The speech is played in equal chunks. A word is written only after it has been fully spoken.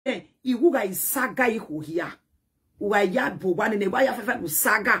Iwuga is saga ihu here. Uwa ya bobani ne wa ya fefe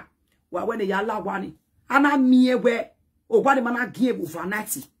saga. Wa wene ya la wani. Ana miye we. Obani mana gie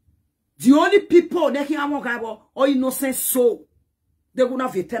buvanati. The only people making a more or innocent soul, they will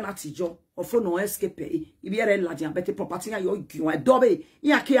have eternity job or for no escape. If you're a ladian, better property and you're a dobby,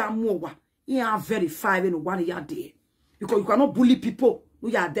 you can't move. You are verified in 1 year day. Because you cannot bully people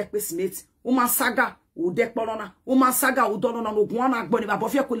who are deck with mates. Uma saga, who deck bolona, Uma saga, who don't know one agbon, but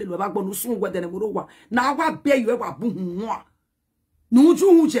if you're calling the backbone, who soon whether Murowa. Now what bear you ever boom more. No,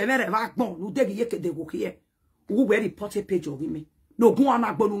 you generate backbone, who dig yeke de go here. Who will report a page of me. No go on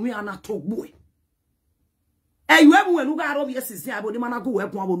agbonu mi ana talk boy. Eh you ever when got obvious is there but the man go we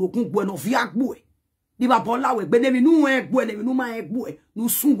no kun boy no via boy. Di ba bola we gbe mi nu boy ne mi nu ma boy no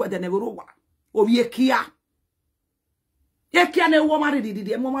sun gbe de ne ro wa. O ye kia. Ye kia ne wo ma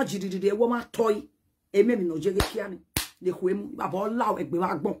didi e mo ma jididi e wo ma toy. E me mi no je kia ni. Le ko emu ba bola we gbe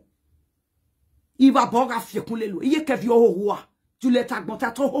wa gbon. Iba boga fie kun le lo. Ye ke fi o ho a. Tu le tagbon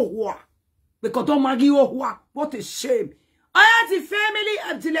ta to ho a. Because don't magi ho a. What a shame. I am the family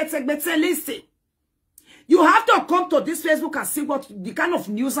of the let's listen. You have to come to this Facebook and see what the kind of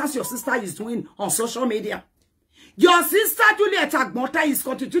nuisance your sister is doing on social media. Your sister Juliet Agbonta is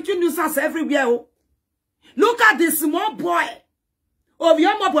constituting nuisance everywhere. Oh. Look at this small boy. Of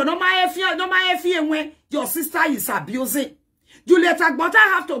your mother, no my when your sister is abusing. Juliet Agbonta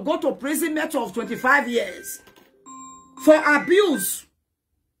have to go to prison matter of 25 years. For abuse.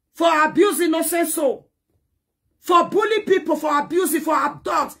 For abuse innocent soul. For bully people, for abusing, for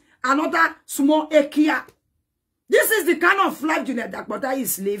abduct, another small ekia. This is the kind of life Juliet Agbonta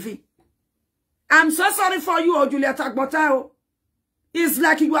is living. I'm so sorry for you, oh, Juliet Agbonta. It's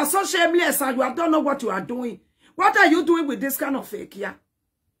like you are so shameless and you don't know what you are doing. What are you doing with this kind of ekia?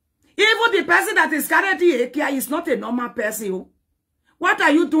 Even the person that is carrying the ekia is not a normal person. Oh. What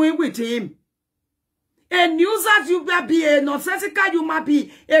are you doing with him? A nuisance you might be, a nonsensical you might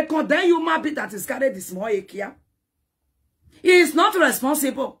be, a condemned you might be that is carrying the small ekia. He is not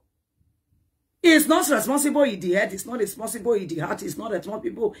responsible. He is not responsible in the head. He's not responsible in the heart. He's not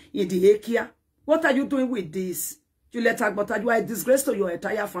responsible in the ekia. What are you doing with this? Juliet Agbonta, you are a disgrace to your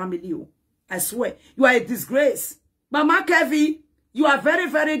entire family. Oh. I swear. You are a disgrace. Mama Kevi, you are very,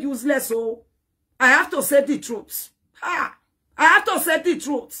 very useless. Oh. I have to say the truth. Ha! I have to say the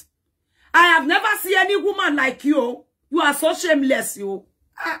truth. I have never seen any woman like you. You are so shameless, you.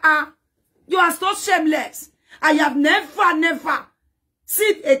 You are so shameless. I have never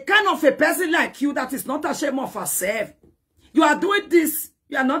seen a kind of a person like you that is not ashamed of herself. You are doing this.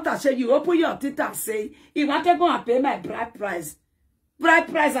 You are not ashamed. You open your teeth and say, "I want to go and pay my bride price. Bride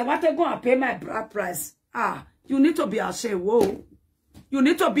price. I want to go and pay my bride price." You need to be ashamed. Whoa. You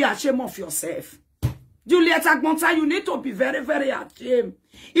need to be ashamed of yourself. Juliet Agbonta, you need to be very, very ashamed.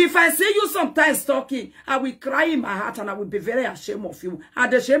 If I see you sometimes talking, I will cry in my heart and I will be very ashamed of you.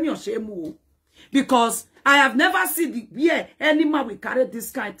 And the shame your shame. Because I have never seen any man will carry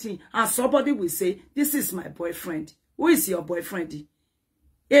this kind of thing and somebody will say, "This is my boyfriend." Who is your boyfriend?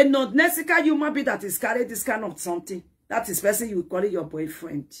 A non-nessical human being that is carrying this kind of something, that is person you will call it your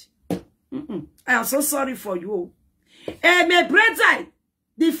boyfriend. I am so sorry for you. My brother,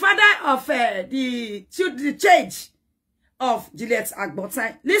 the father of the change of Juliet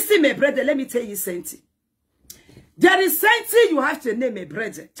Agbonta. Listen, my brother, let me tell you something. There is something you have to name, my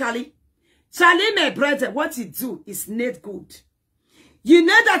brother. Charlie, my brother, what he do is not good. You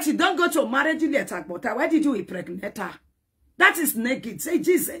know that you don't go to marry Juliet Agbonta. Why did you impregnate her? That is naked. Say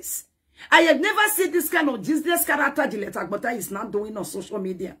Jesus. I have never seen this kind of Jesus character Juliet Agbonta is not doing on social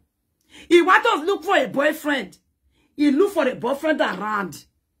media. He want to look for a boyfriend. He look for a boyfriend around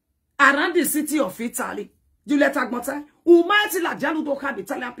the city of Italy. Juliet Agbonta, who might like Gianluca have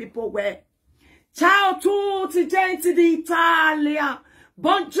Italian people where ciao tutti gente d'Italia.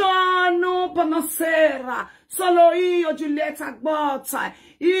 Buongiorno, buonasera. Solo io, Juliet Agbonta.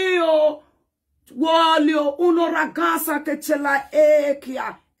 Io voglio una ragazza che ce l'ha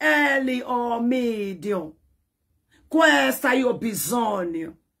equia, Eli o medio. Questa io ho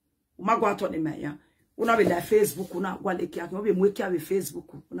bisogno. Ma guarda ne meia. Una vede Facebook, una guarda che una vede muoia a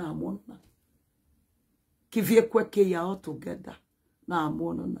Facebook, una amona. Che vie qua che ya all together. Na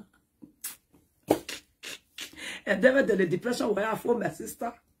amona. And then the depression where I for my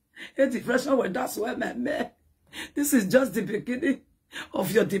sister. A depression where that's where my man. This is just the beginning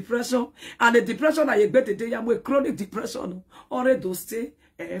of your depression. And the depression that you get today, I'm with chronic depression. Already stay,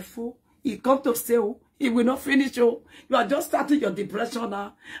 he come to stay, he will not finish. You are just starting your depression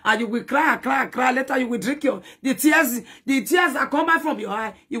now. And you will cry. Later you will drink the tears that come out from your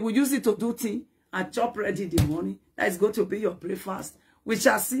eye. You will use it to do things and chop ready the morning. That is going to be your breakfast. We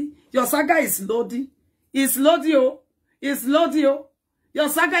shall see. Your saga is loading. It's loading, oh. It's loading, oh. Your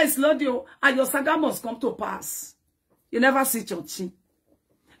saga is loading, oh. And your saga must come to pass. You never see your chin.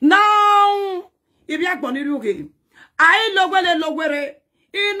 Now, if you are going to do I logwere.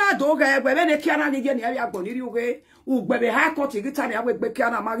 Ina doga egbe ne kiana ni je ni ya gboni ri oge ugbebe ha ko ti gita ni agbe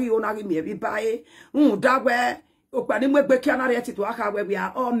kiana mari o na ri mi bi bae dagwe opa ni mo gbe kiana re ti to aka we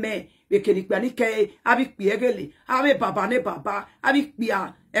ya o me be keni pe ni ke abi pi egele abi baba ne baba abi pi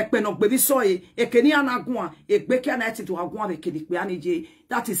a epe no gbe bi so e keni anagun a egbe kiana ti to agun a be keni pe ani je.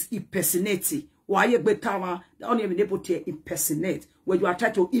 That is impersonate. Why you gbe tawa only be able to impersonate when you are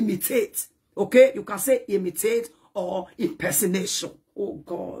trying to imitate. Okay, you can say imitate or impersonation. Oh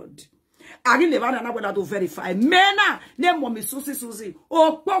God. I really never know to verify. Mena, name mommy Suzy Suzy.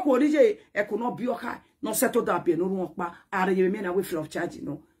 Oh, Poko DJ, I could not be okay. No settle that be no room. I remain away free of charge, you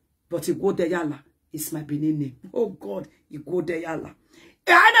know. But you go there, Yalla. It's my Benin name. Oh God, you go there, Yalla.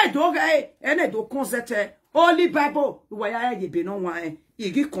 And I do concert. Holy Bible, why you be no one.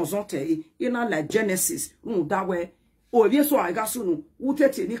 You get consulted in like Genesis. That way. Oh, yes, so I got soon.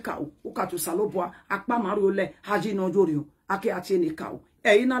 Utete Nikau, Ukatu Salobua, Akpa Marule, Haji no Jorio. Ake ati ni kao.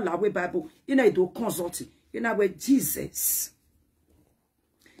 Ina la we Bible. Ina do consult. Ina we Jesus.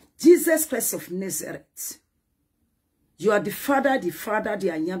 Jesus Christ of Nazareth. You are the Father,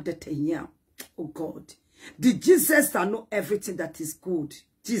 the I am that I am. Oh God. The Jesus that know everything that is good.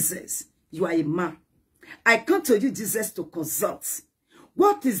 Jesus, you are a man. I come to you, Jesus, to consult.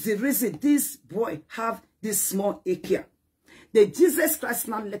 What is the reason this boy have this small ache here? The Jesus Christ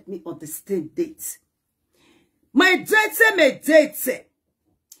now let me understand dates. My date.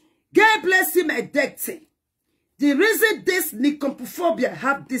 God bless you, my date. The reason this nicopophobia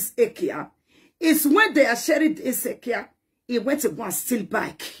have this ache here is when they are sharing this ache here, he went to go and steal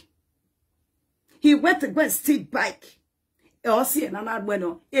bike. He went to go and steal bike. Also, another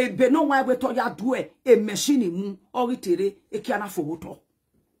bueno, e be no why we to ya do e machine mu oritere e kiana foto.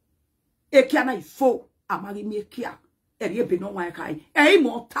 E kiana ifo amari mi kia. E be no why kai. E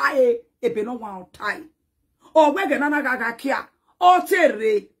mo tai e be no why tai. O wege nana gaga kia, o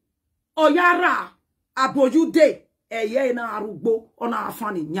tere, o yara, abojude, ye na arugbo, ona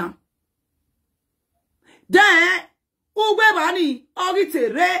afani nyam. Den, ugbe bani, ori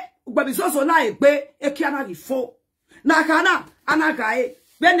tere, ugbe bisoso la egbe, kiana rifo. Nakana, anagae,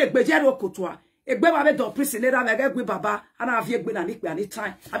 bene gbejero kotwa, egbe babe do prisinera vege gbe baba, ana avie gbe na nikpe ani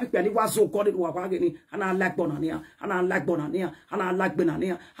time, abi pe ani wazo gode wa wageni, ana like bonania, ana like bonania, ana like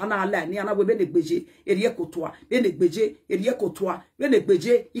benania, ana like ni ana we bene gbeje, eriye kotwa, bene gbeje, eriye kotwa, bene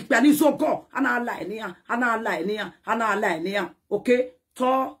gbeje, ikpe ani zo go, ana like niya, ana like niya, ana like niya. Okay,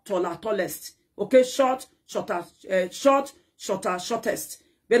 taller, tallest. Okay, shortest.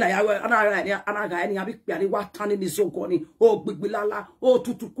 Ben I ana ni abi pe ani wa tani ni zogoni o gbigbilala o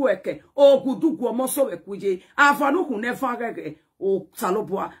tutuku eke o gudugu omoso wekuje afanu hu nefa gege o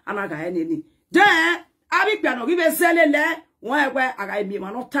saloboa ana ga ni then abi pe no gibe selele won egbe aga mi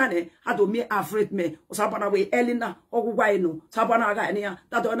ma no tane ado mi afraid me o sabana we elina ogugwa eno sabana aga ni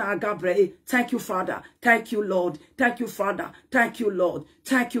that don aga bre. Thank you, Father. Thank you, Lord. Thank you, Father. Thank you, Lord.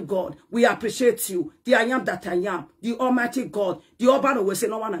 Thank you, God. We appreciate you. The I am that I am. The Almighty God. The Oba no we say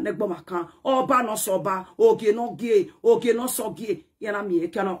no one and negbo makan. Oba no soba. Oge no ge. Oge no soge. Yana mi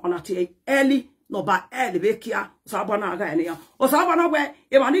ekana onate eli. No ba eli bekia. Sabana aga ni. O sabana we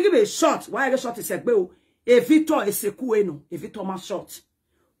e mani give a shot. Why a shot is egbe o. A Victor is a kueno. A Victor man shot.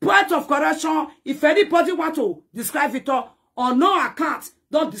 Point of correction. If anybody want to describe Victor on no account,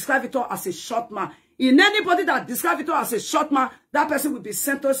 don't describe Victor as a short man. In anybody that describe Victor as a short man, that person will be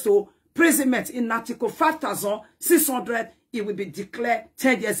sentenced to imprisonment in Article 5,600. It will be declared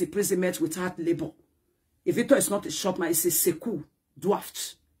 10 years imprisonment without labor. If Victor is not a short man, it's a seku,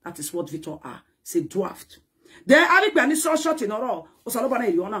 dwarfed. That is what Victor are. It's a dwarfed. Then I be any short in all.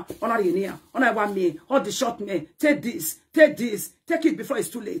 Osalobana Yona, ona one me, all the short men. Take this, take it before it's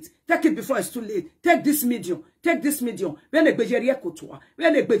too late. Take it before it's too late. Take this medium. When the Bejeria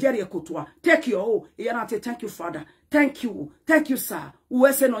Kotua, take your thank you, Father. Thank you, sir.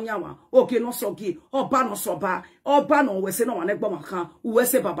 Uwese no nyawa, oge no sogi, oba no soba, oba no wese no wane bomaka,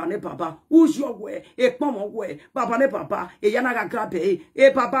 uwese baba ne baba, ujo we, ekpomo we, baba ne baba, yana ga grabe,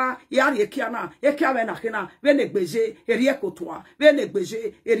 baba, yari ekiana na kena, vene gbeje, erie kotoa, vene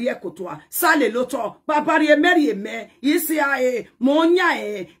gbeje, erie kotoa, sale loto, baba rie meri eme, isi ae, monya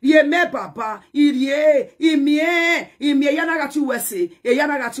ye me baba, irie, imie, yana gati wese,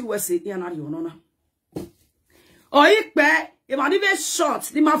 yana rionona. Oikpe, if I even short,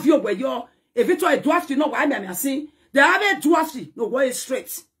 the mafia where you're, if it were a dwarfy, no, why am I saying? They have a dwarfy, no way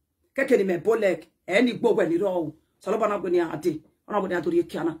straight. Kekeni me boleg, any bow when it all. Salobana Gunia Adi. ona bode adori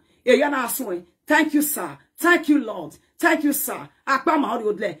kiana e ya na aso e thank you sir thank you lord thank you sir akpa ma ori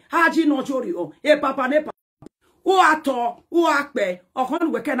odle haji no jori o e papa ne o ato o akpe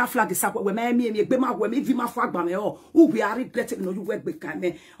okon we na flag sakwa we ma mi egbe ma we mi vi ma fo agba me o we are regretting no you we gbe kan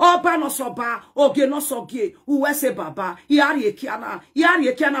me oba no so ba oge no so gie we se baba yari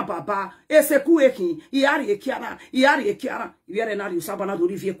ekiana baba eseku ekin yari ekiana yere na ri usabana do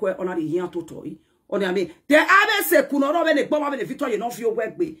rivie ko ona ri hian toto yi oni ami de abe seku no ro be ne gbo ma be ne Victor ye no fi ogwe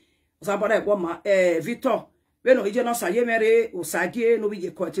gbe usabana e gbo ma Victor we no ije no saye mere usagie no bi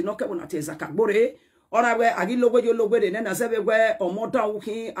je ko ti no ke bona te zakagbore ona we agilogwe yo logwe de na sebe we omoda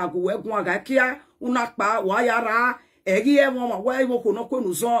ukin aguwe gun agakia unapa wa yara egi e won ma we wo ko no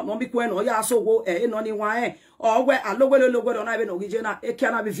kwenu so no bi ko no ya sogo no ni wa ogwe alogwe logwe ona be no gije na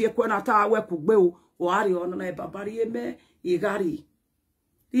ekia na bi vie ko na ta we kugbe o ari ona na babari eme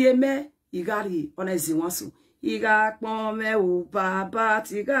igari ona ezinwasu iga pon me o baba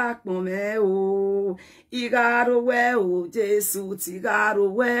ti ga pon me o igaro we o Jesu ti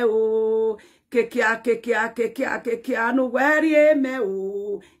garo we o kekia no weri me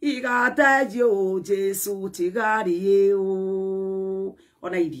o iga taji o Jesu ti gari o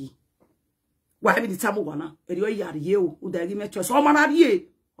ona ibi wa bi ditamu wana eri o yari o udagi me cho so mana rie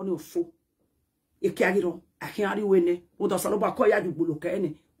ona ofo ekiagiro ahiari wene o do salo ba ko ya jugbolo ke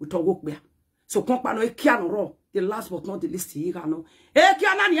ni utogo pe so kon pa no ekia no ro the last but not the least iga no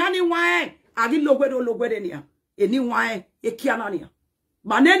ekia na ni ani wan agi logwede ni a eni wan ekia na ni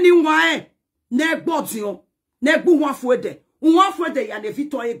mane ni wan ne gbodion ne gbu wan fuede ya ne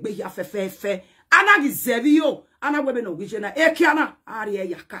Victor egbe ya fefefe ana gizevio ana webe no gije na ekiana ari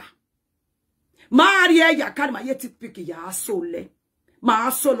eyaka ma ari eyaka ma yeti piki ya asole ma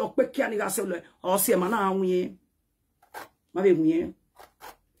asolo pe kiani ga sole o se ma na anwie ma be nwie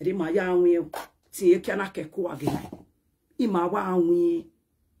eri ma ya anwie ti ekiana keko age ima wa anwie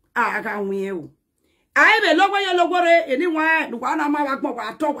aga anwie o aibe logore eni wa nuwa na ma wa gbon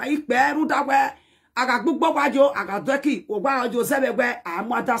wa to wa ipe ru dawe aga gbugbo wajo aga doki ogba ojo sebegbe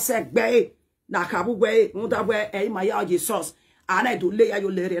amada segbe na kabugbe ndawe ma ya Jesus ana do le ya yo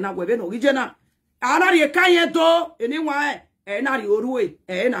lere na webe no gijena ana ri kanye do eni wa na ri oruwe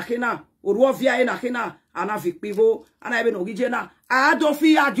na kina oruo via na kina ana fi pivo ana ebe no gijena ado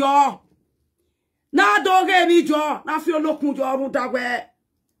fi ajo na doge mi jo na fi olokun jo ru dawe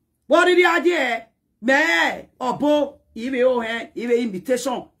bori ri aje me obo ibe o ibe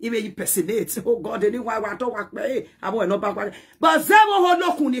invitation ibe impersonate oh God any why wa to wa pe abo no ba kwa but zebo ho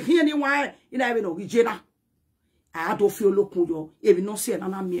lokun ni hin ni why ina ibe no gijena a do fi olokun yo ebi no se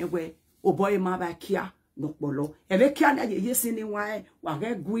na mi ewe obo e ma ba kia no polo ebe kia na ye yesi ni why wa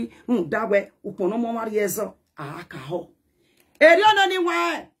ge gui dawe upono mo mari ezo aka ho eri ona ni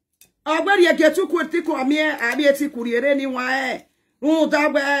why ogberi egetu kwetiko ami eti kuriere ni why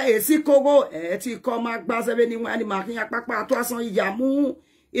dawe esikogo ti ko ma gbasebe ni wani makinya papa to asan iyamu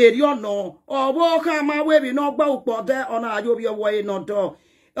eri ona owo ka ma webi no gba upo de ona ayo bi owo e no do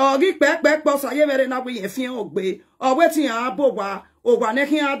ogi pepe po saye mere na we yefin ogbe owe ti an bowa ogwa ne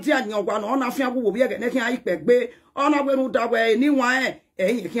kin adi ani ogwa no na fin awu bi ege ne kin aipegbe ona we ru dawe ni wan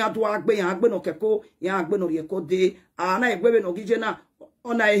eyin kin adu agbe yan agbe no keko yan agbe no ye ko de ana egbe no gije na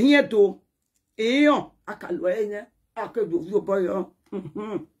ona ehin edo eyan akalo eyan akedo vi oboyo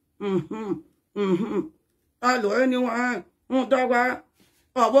alo anyone dawa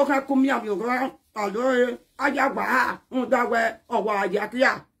owo ka kumi abi ogwa alo ajagba dawa owo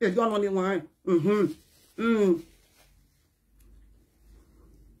ajakia ejo no ni won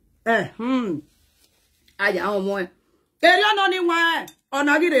aya omo eri no ni won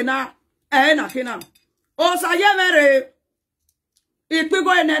ona gire na na kina o saye mere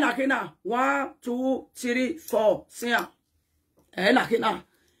ipigo ene na kina 1 2 3 4 sia na kina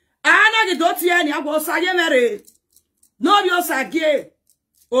ana gido ti eni agbo saye mere no bi o sage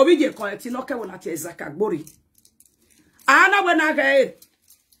obi je ko ti no kewo na ti ezakagbori ana we na ga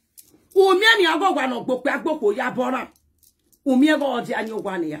umi eni agogwa no gbo pe agboko ya bora umi ego odi anyi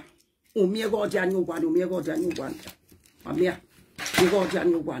ogwa ni ya umi ego odi anyi ogwa ni umi ego odi anyi ogwa ni amia ego odi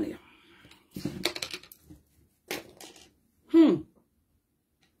anyi ogwa ni ya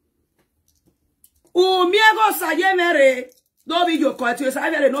umi ego saye mere no bi yo ko ti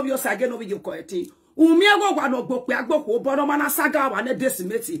saye mere no bi yo sage no bi yo ko ti umi ego gwa no gbo pe agboko bodo ma na saga wa ne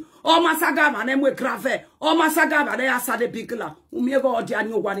decimate o ma saga ma na mwe grave o ma saga ma na ya sade bigla umi ego odi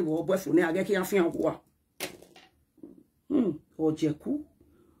ani ogwa ni bo bofu ni age ki afin ogwa ojeku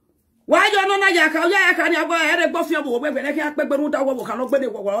wa yo no na ya ka ni agba ere gbo fi obo gbe ne ki apegberu da wo kan lo gbe ne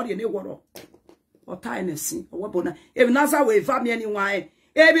wo wo ri ni woro o ta enesi o wo na e bi naza we va mi ani wan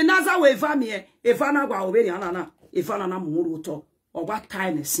e bi naza we va mi e fa na gwa oberi anana e fa na na muru to or what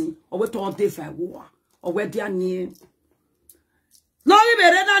time sin, or what all day for war, or where they are near. Lori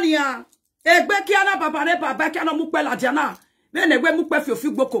Berenania, a Beckiana Paparepa, Beckiana Mupella Jana, then a Wemupe for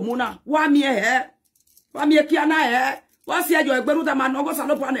Figo Comuna, 1 year hair, 1 year Kiana hair, what's here your Beruda Manogos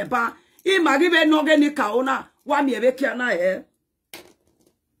and upon a bar, in Magibe Nogeni Kaona, 1 year Beckiana hair.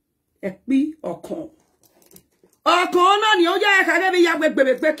 Ekpi okon. Okon na ni oya ka ge bi ya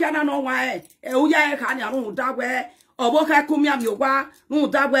gbegbe kiana no wa e oya ka ni arun dagwe obo ka kumi ami ogwa run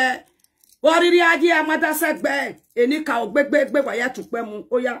dagwe oriri aje amada segbe eni ka ogbegbe wa ya tupe mu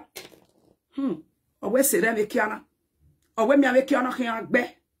oya owe sere me kiana owe mi ame kiana kian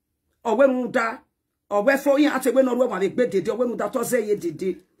agbe owe run da owe fo yin ategbe no ru wa gbe dede owe run da to ze ye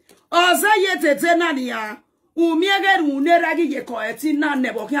dede oze ye dede na ni ya umiege unera gi ko eti na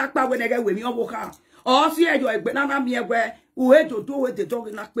nebo ki apa we nege we mi owo ka o si ejo egbe na mi egbe uhe dodo we de dog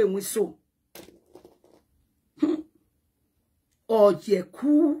na pe mu so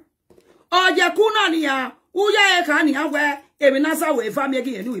ojeku na ni ya uya e ka ni awe emi na sa we fa mi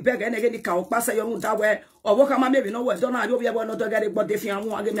egi enu ibege nege ni ka o pase yo nda we owo ka ma me bi no we do na yo bi e bo no do gere gbo de fi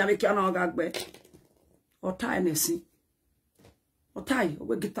anwu age mi ame ki na ga gbe o ta enesi o tai o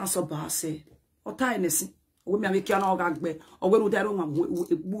we gitan so ba se o ta enesi we me make na oga gbe owe nu dare nwa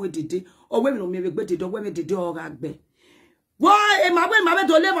egbu edede owe mi no me gbe dede owe me dede oga gbe wo e ma be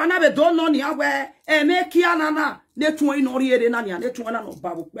do le na be do no ni awe e me kia na ne tun ino ri ere na ni ne tun na no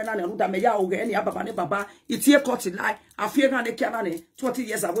babu pe na nu da me ya oge ni baba ne baba itie court lie afie na ne kia na ne 20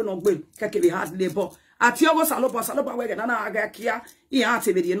 years ago no gbe keke be hard labor ati owo salopo we na aga kia i ha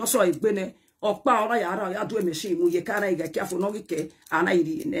te be di no so egbe ne opa ora ya do e machine mu ye kana iga kia fo no gike ana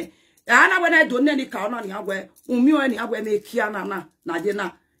iri ne ana wena do ne ni ka ona ni agwe umi o ni agwe me kiana na je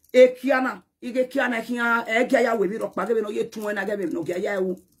na e kiana ige kiana kia e gia ya we bi ro pa ge no ye tun na ge me no gia ya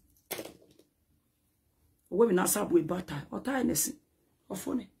ewu owe mi na sabu e bata ota enesi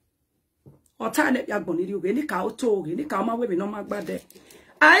ofone ota ne ya gbon ri oge ni ka o to oge ni ka ma we mi no ma gbade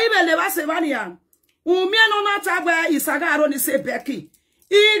ayi be le ba se ba ni ya umi no na ta gbe isaga aro ni se beki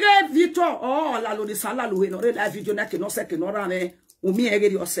ige Victor la lo ni sala lo we no re la video na ke no se ke no ra me umi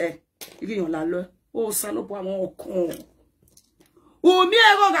egeri ose igiyan la lo o salopo awon okon umi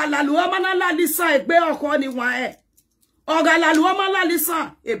ego ga la lo ma na la lisa egbe oko ni wa e o ga la lo ma la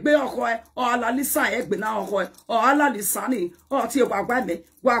lisa egbe oko e o la lisa egbe na oko e o ala lisa ni o ti gwagwa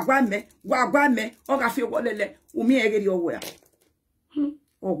me o ga fi wolele umi egeri owo ya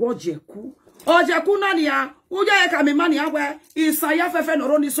ojeku na ni ya uja e ka mi mani awe isaya fefe no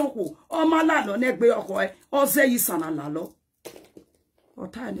ro ni sonku o ma la lo negbe oko e o ze isana la lo o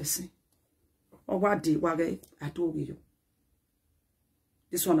ta nesi o wa di wa ge ato you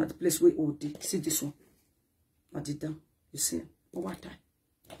this one at the place where o di see this one I did down you see o wa tai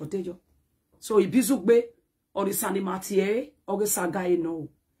o dejo so ibizugbe orisani matie o ge saga e no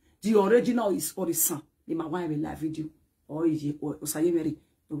the original is orisan ni ma wa live video o ye o saye meri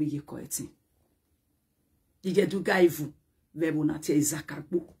no bi ye ko etin dije du gaivu vebo na tie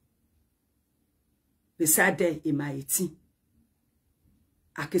zakagbo beside e ma etin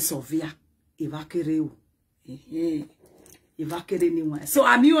ake sovia evakere o evakere ni won so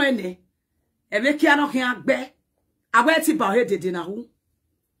ami o ene ebe ki ano kin agbe agbe ti ba he dede na hu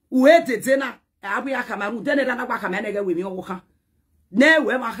we dede na abu ya kama mu dene da na gba kama na ga we mi owo kan na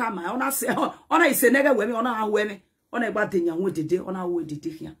we ma ka ma ona se ona ise na ga we mi ona awu emi ona gba denya hu dede ona awu dede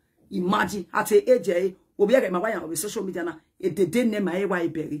hia imagine at age obi ga ma wa ya obi social media na dede ne ma e wa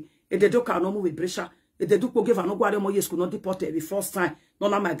iberi dede ka no mu we bresha they do give an ogware mo yes could not deport the first time no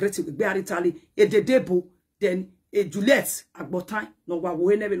na migrate to be Italy e de debo then e Juliet agbotan no wa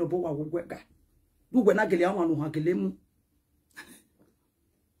wo nebe no bo wa wo gwega du gwe na gele awon no ha gele mu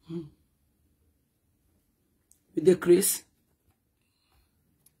with the Chris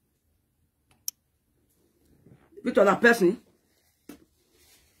with other person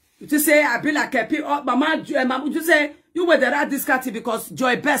you just say I be like a mama you say you were the right discard because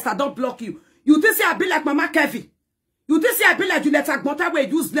Joy Best I don't block you. You think say I be like Mama Kevin. You think say I be like Juliet Agbonta where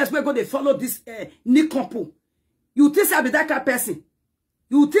useless we go they follow this Nikompo. You think say I be that kind of person.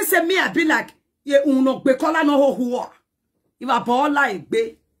 You think say me I be like ye uno gbe kola no ho huwa. If I ball like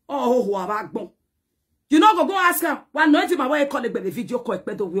be oh ho huwa bagbon. You know go ask her why not my way call the video call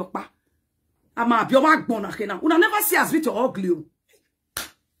pe do we opa. Ama bi o bagbon na kena. Una never see as Victor ugly.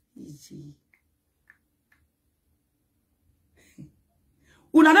 Easy.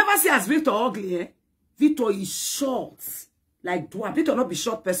 Una never see as Victor ugly, eh? Victor is short. Like dwarf. Victor not be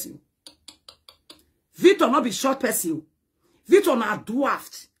short person. Victor not be short person. Victor not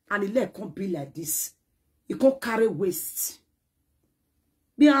dwarfed. And he leg can't be like this. He can't carry waist.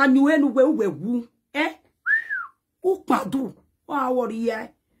 Be anywhere we woo. Eh? Upadu. Wa worry ye.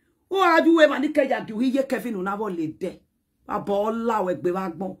 O aju we mani keja ki ye Kevin na wo le de. Baba ola we gbe wa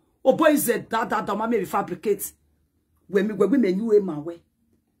gbon. O boy is that ma me fabricate. We me you e ma we.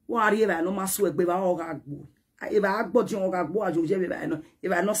 Wa ri e ba no ma so egbe ba o ga gbo. E ba agbo ti o ga gbo ajo je be ba no. E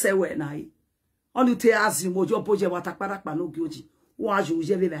ba no se we na yi. Onu te azim ojo boje watakpara pa no bi oji. Wa ajo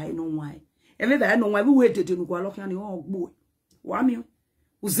je be ba no wa. E me ba no wa bi we tete nu kwa lokan ni o gbo. Wa mi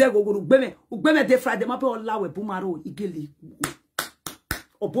uzego go ugbeme de Friday ma pe ola we bu maro igele.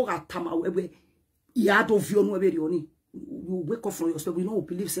 Oboga tama we ya do vi onu e be ri oni. You wake up from your sleep, you know,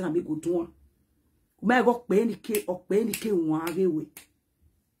 believe say na me go do one. Me go pe ni ke won arewe.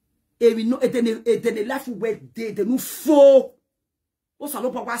 E we know e de life we de no fo. O sa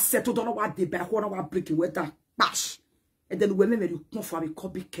lo pa wa settle don wa de ba ho na wa break we that bash. And then we me come for me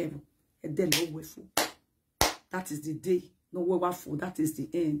copy careful. And then no we fo. That is the day. No we wa fo. That is the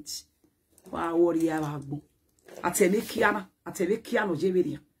end. Wa worry ya wa gbo. Atele kia no je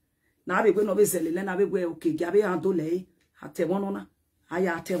we na be no be zelele na be we okay gabe ando le ate wono na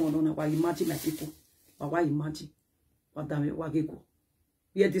aya ate wono na wa imagine my people wa imagine wa dame wa gego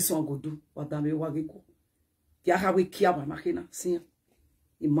ye this one go do wa dame wa gego ya ha we kia wa na kina sin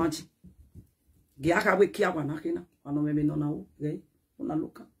imagine ya ha we kia wa na kina wa no me no na o ge una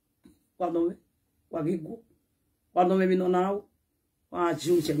loka wa no me wa gego wa no me no na o wa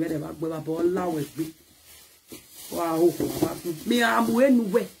ju je mere ba gbe ba bo la we gbe wa ho wa mi amu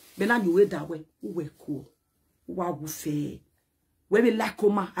enu we Bena nyuwe dawe, uwe cool. Uwa wufe. Wewe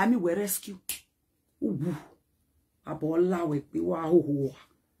lakoma, ami we rescue. Uwu. Abola we, biwa hoho.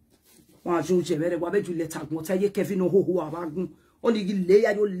 Wa junje vere, wabe juleta gmota ye Kevin hoho wagun. Oni gi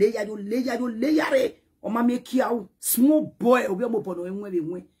leya re. Oma me kia u. Small boy, obi omo bono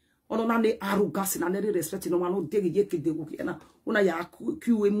enwe. Ono na ne arrogance, na ne respect, no mano degi ye kidegu kiena. Una ya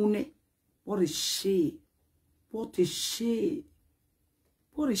kiwe mune. What a shame. What a shame.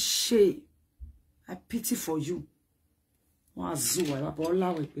 What a shame. I pity for you. Wa zuwa wa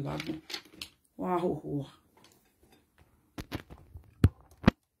bola we pe wagun. Wa ho.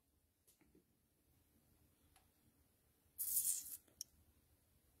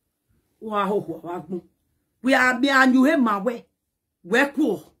 Wa ho wagun. We are be anyu he ma we. We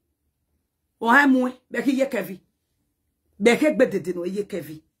ku. O ha mu be ki ye Kevin. Be ke gbedede no ye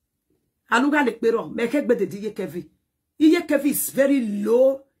Kevin. Aluga le pero be ke gbedede ye Kevin. Iye Kevin is very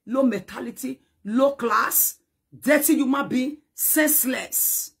low mentality, low class, dirty human being,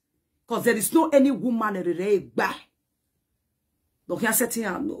 senseless. Because there is no any woman in the back. Donc, il y a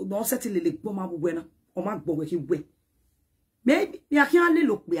cette les bon ma buena, on m'a bon qui we. Maybe il y a rien les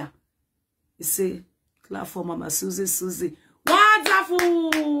look bien. You say, clap for Mama Suzy Suzy.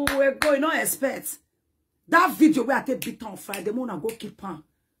 Wonderful! We're going on expect. That video where I take bit on Friday, the go keep on.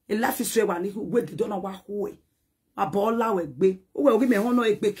 A life is one who wait don't know what way. Abola we gbe o we me hono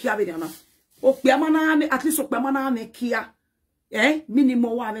egbe kia be na o pe amana me at least o pe amana me kia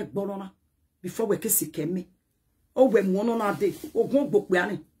minimum wa me gboro na before we kesi kemi o we mu no na de ogun gbogbe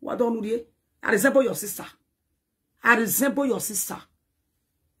ani wa don rie I resemble your sister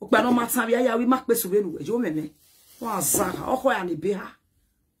o pe no matan bi aya wi ma pe so we nu ejo meme wa zara oko ya ni be ha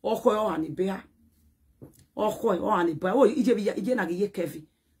oko yo ani be ha oko yo ani be o ije na ye Kevin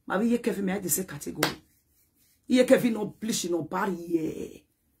ma bi ye Kevin me de se category Iye Kevin no blish no bari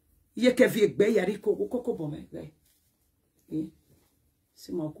Iye Kevin egbe yari koko bo me gbe.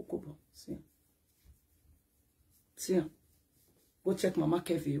 See my koko bo. See. Go check Mama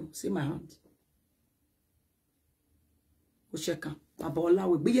Kevin. See my hand. Go check am. Abola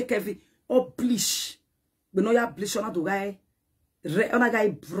we gbe Iye Kevin o blish. Be no ya blish ona do guy. Ona guy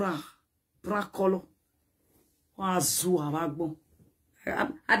brown color. Wa zu abagbon.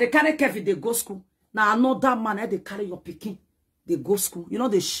 At the carry Kevin they go school. Now another man, they carry your picking. They go school. You know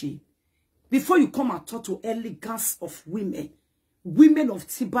the shame. Before you come and talk to elegance of women of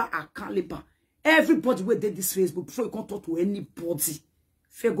Tiba and caliber, everybody where did this Facebook, before you come talk to anybody,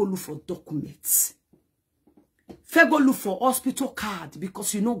 fair go look for documents. Fair go look for hospital card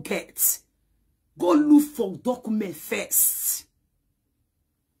because you don't get. Go look for document first.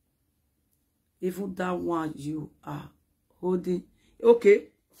 Even that one you are holding. Okay.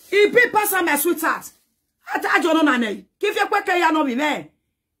 If be pass my sweetheart. Ata jono na nei. Ki fie kweke ya no mi me.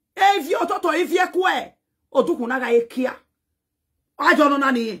 E fie ototo e fie kwe. Otukun na ga ekia. Ajono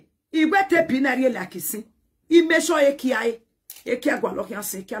na ni. Igbe tepi na rie la kisi. I me sure ekia e. Ekia gwa lo kian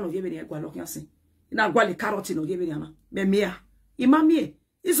se, ekia no ye be ni gwa lo kian se. Ina gwa le carrot no ye be ni ana. Me mia. Imamie.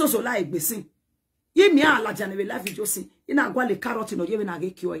 Iso so la egbesin. Ye mia ala jane we life josin. Ina gwa le carrot no ye be na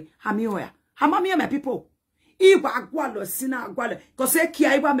ge kio e. Hami oya. Hamamie my people. Iwa agwalo sina agwalo. Kose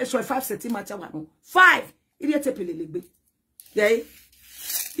kia iwa me sure 5 cm wa no. 5. Ili ete pele legbe. Yay.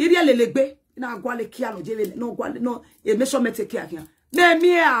 Iria lelegbe. Na gwale kia no jeve no gwale no e me so mete kia kia. Me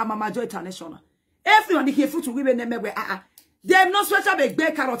me a Mama Joy International. Everyone here fruit to women me we them no special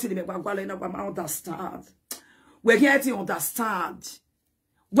be carrot in me gwale na I understand. We here to understand.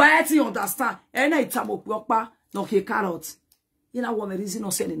 Why to understand? And I tamo pokpa no ke carrot. You know what me reason no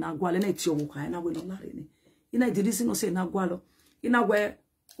say na gwale na ti owo kan na we no lare ni. You know the reason no say na gwalo. You know where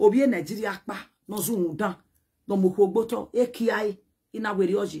obi Nigeria pa no zo undan no mo ko gboto ekiai ina we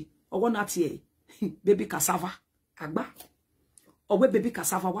rioji. Owo na tie baby cassava agba owe baby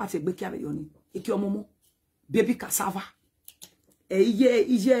cassava wa te gbe ki abe yoni iki omomo baby cassava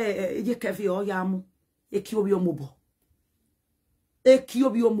iye kefi o ya mu iki obi omobo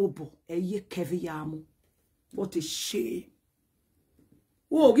iye kefi ya mu. What a shame.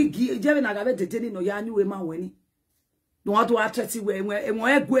 Wo gi jebe na gabe tete ni no ya anyu we ma weni no wa to atreti we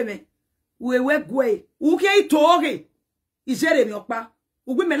egwe me we gwe u ke itoge ijere mi opa.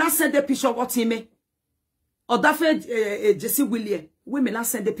 Women not send the picture of what he me. Or that Jesse William. Women not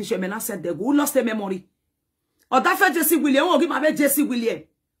send the picture, men not send the who lost the memory. Or that Jesse William, who give my Jesse William.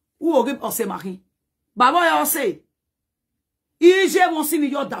 Who give us a Marie. Baba, I say. Ije won't see me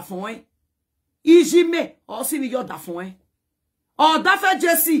your dafon. Ije me, or see me your dafon. Or that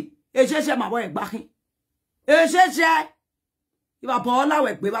Jesse, a Jesse, my boy, backing. A Jesse, you are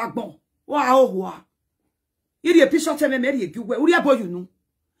baller with backbone. Wow. Iri picture teme meri egwe uri abo you know.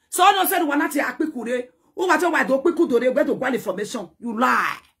 So no said one ati akpikure o wa to wa do pikudore gbe to gwa information you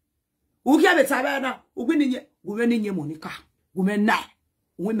lie. U kia be tabe na ugwe ni nye monica gume nai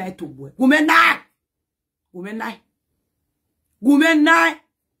we me to boy gume nai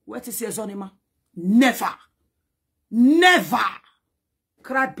what is your zonima never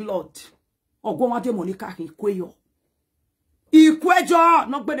cried blood ogwo wa de monica kin kweyo ikwejo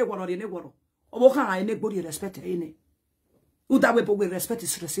no gbede woro de ne woro. Oboka ene gbori respect ene. Uda we bo respect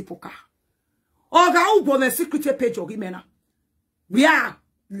is reciprocal. Oga ubo me secret page ogimena. We are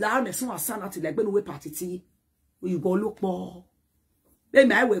la me so asana ti legbe no we partiti. You go look po. Be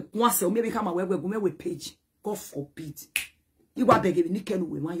me I we once o maybe come we go me we page. God forbid. You wa beg ni kenu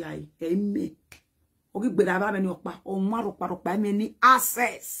we ma yai. Eme. Ogi gbeda ba me ni opa. O maro pa me ni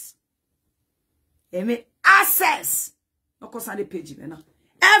access. Eme access. No cause the page me na.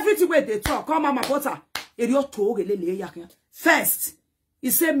 Everything where they talk, come mama butter. First, he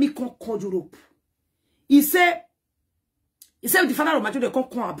said me con Europe. He said the father of my children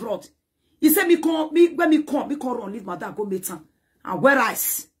come abroad. He said me con run leave my dad go meet him. And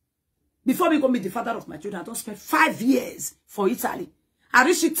whereas before me go meet the father of my children, I don't spend 5 years for Italy. I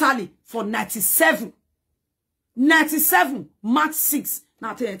reached Italy for 97. 97, March 6.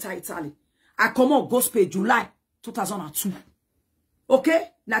 Now I enter Italy. I come on gospel July 2002. Okay?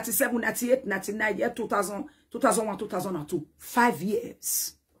 97, 98, 99, yeah, 2000, 2001, 2002. 5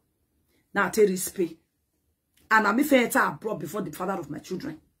 years. Now I tell you pay. And I'm if I abroad before the father of my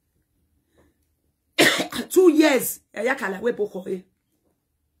children. 2 years.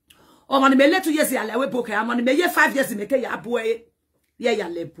 Oh, man, me 2 years. Man, me 5 years. Me ya boy. Yeah, ya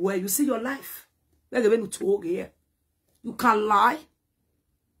le boy. You see your life. You can't lie.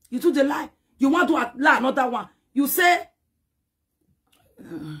 You do the lie. You want to lie another one. You say.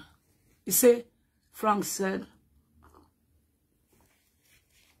 Frank said,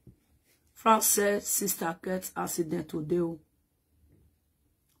 sister gets accident today.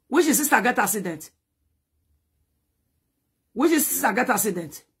 Which is sister get accident? Which is sister get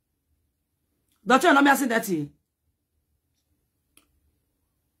accident? Don't you know me accident here?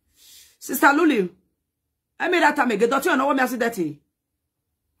 Sister Luli, I made that time again. Don't you know what me accident here?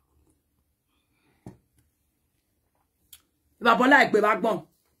 Babola egbe bagbon.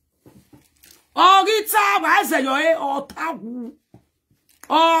 Orita wa ze yo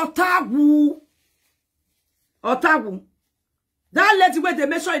otawu. That lady where they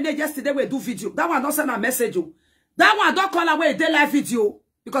mentioned it yesterday we do video. That one don't send a message. That one don't call away they live video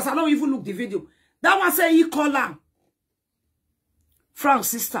because I don't even look the video. That one say he call her. Frank's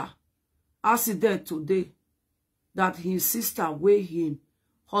sister accident today that his sister weigh him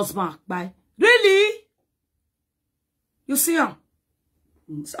husband by. Really? You see her?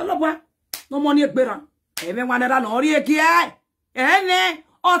 No money better. Everyone that no eki ene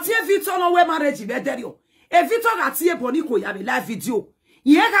o tie Victor no we marriage be there yo. E Victor ga tie boni ko ya be live video.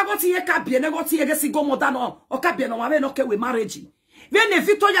 Ye ka go tie ka bie ne go tie ge si go moda no o ka bie no ma be no ke we marriage. Ve ne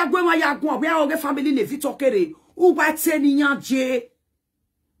Victor ya gwe ma ya gun we o ge family ne Victor kere. U ba tie ni yanje.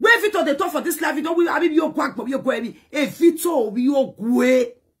 We Victor dey talk for this live video we abi bi o gwagbo bi o go ebi. E Victor bi o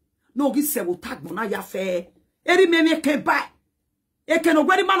gwe. No gi se wo tagbo na ya fe. Eri meme ke ba. E ke no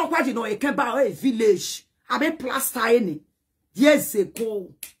gwedi man okwaji no e ke ba e village. Abe plaster eni. years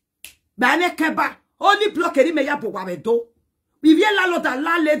ago. Bane keba. Only block eri me ya bo wa bedo. Bibie la loda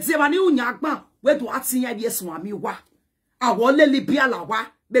la leze wani unyagban. We do atinya yes wami wa. Awo le libia la wa.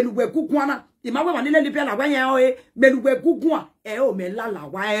 Beluwe gugwana. Imawe wani le libia la wa yen oe. Beluwe gugwa. O me la la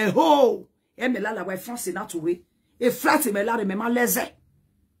wa ho. Me la la wa France na to we. E flat me la me ma leze.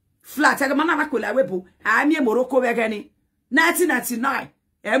 Flat e mana na ko la we bo. Ami Morocco we gani.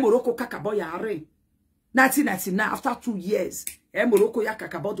 1999. Morocco kakabo ya are. 1999 after 2 years. Morocco ya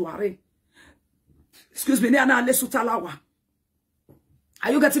kakabo do are. Excuse me, na le sutalawa.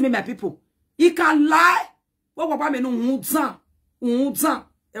 Are you getting me, my people? He can lie. What me no unzan.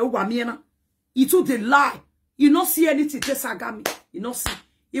 He told the lie. You not see anything. Just agami. You not see.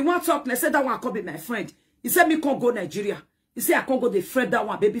 He want talk. They said that one can be my friend. He said me can't go Nigeria. He said I can't go the friend that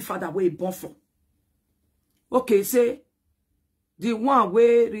one baby father where he born from. Okay, say the one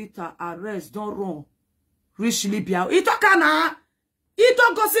where Rita arrest don't run. Reach Libya. He talk na. He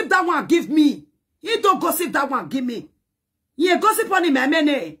don't gossip that one give me. He don't gossip that one give me. Ye gossip on him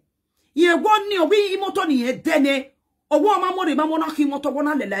mene. Ye won ni owi imoto ni ye dene. Owo mamori mamona ki moto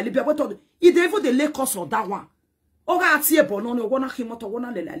wona lela Libya. What he devil the lake cause of that one. Oga atie bono ni wona ki moto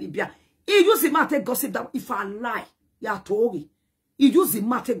wona lela Libya. He use him to gossip that if I lie. Ya tori. He use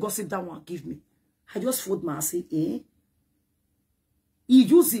him to gossip that one give me. I just fold my say He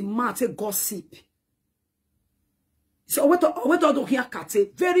use him to gossip. So Woto do here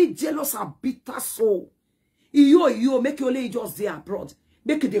kate very jealous and bitter soul. You make your lady just there abroad.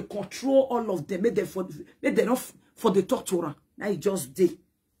 Make they control all of them. Make them not for the torturer. Now he just dey.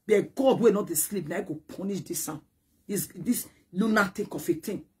 But God will not sleep. Now he go punish this son. This lunatic of a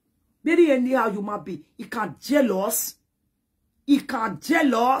thing. Very anyhow you might be. He can jealous. He can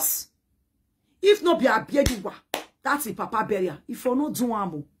jealous. If not be a beer, that's a papa burial. If you not do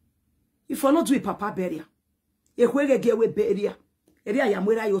amo. If you not do a papa burial. Ekwege gewe beria. Eria ya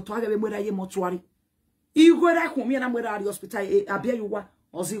mwera yo to agabe mwera ye mortuary. Igwera kwumi na mwera at hospital abia you wa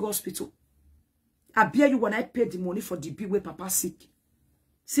ozi hospital. Abia you when I paid the money for the bill where papa sick.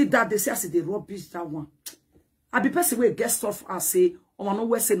 See that they say they rubbish that one. I be person we get stuff I say o no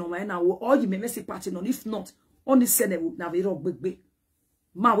we say no na all you may say party no if not only send them na we rock big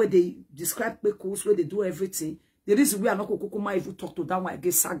ma where they describe course where they do everything. The reason we are not kokoma even talk to that one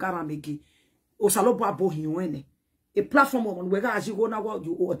again sagara megi. Osalobo abohiwene. A platform on where as you go now what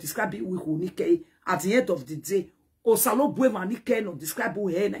you describe it with Nike at the end of the day. Osalobo manike no describe who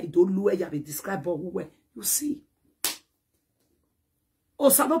here na don't lue ya be describe who you see.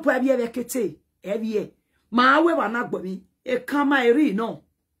 Osalobo abie vekete every ma we wana gbomi e kama eri no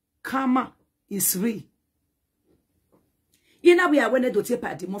kama is real. Ina we are when do te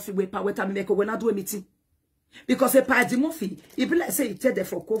pa di mofi we pa weta me ko we na do a meeting. Because a pa di mofi e be like say it tell the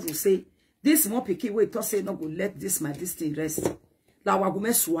for cover say this more picky way to say no go let this my this thing rest. La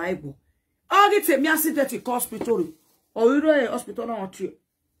wagume swaibo. All get me accident in hospital. Or you know hospital na on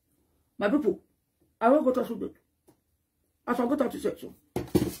my people, I will go to hospital. I shall go to section.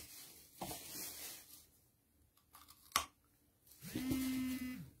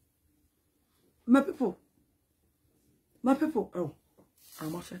 My people, oh,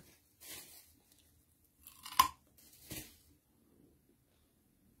 I'm not saying.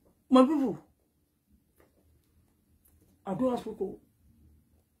 My people, I do hospital.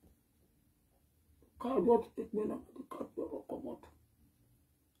 Can't go to take me now. I can't come out.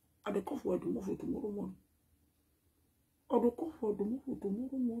 I dey come for the move tomorrow morning. I dey come for the move tomorrow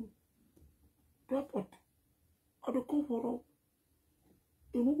morning. That part. I dey come for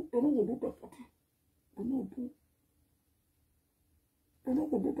you know go do that party. You know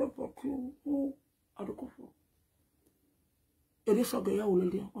go do that party. Oh, I dey come for. Elisa gaya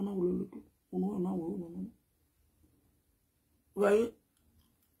ulele, ona ulele, ono. Right?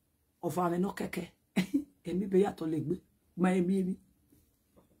 Ofa me no keke. Emi be ya to legbe. Ma emi.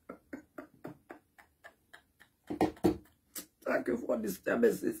 Thank you for this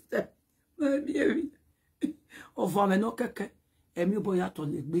system. Ma emi. Ofa me no keke. Emi bo ya to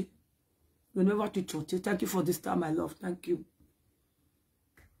legbe. You never to church. Thank you for this time, my love. Thank you.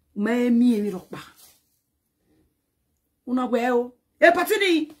 Ma emi rokpa. Una weo. E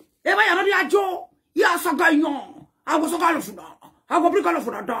patini. E ba ya no di ajo. Ya so ganyon. Ago so galo funa. Ago bri galo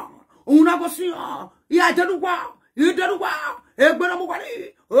funa da. Una go si. Ya deruwa. You deruwa. E gbe na mo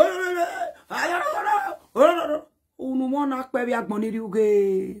kwani. Unu mo na pe bi agbon ni ri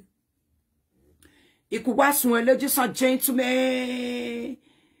uge. Ikuwa ladies and gentlemen.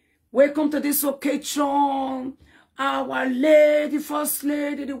 Welcome to this occasion. our lady, first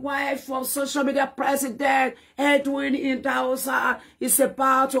lady, the wife of social media president, Edwin in Dausa, is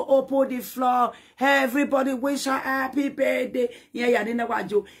about to open the floor. Everybody wish her happy birthday. Yeah,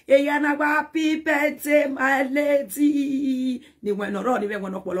 happy birthday, my lady.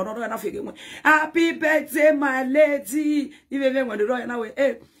 Happy birthday, my lady.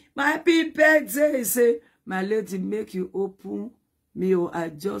 My happy birthday, say, my lady, make you open me. I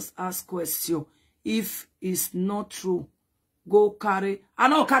just ask question. If it's not true, go carry. I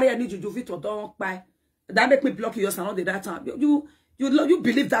don't carry any juju Victor, don't buy. That make me block you just another that time. You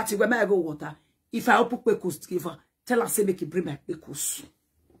believe that when I go water. If I open Kwekus giver, tell her say make you bring my Kwekus.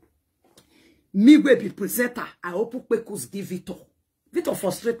 Me will be presenter. I open Kwekus give Victor. Victor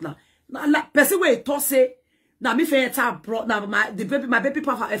frustrate now. Now person where it say now me fair bro now my baby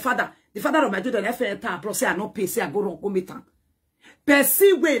papa father the father of my children bro say I no pay say I go wrong go meet am.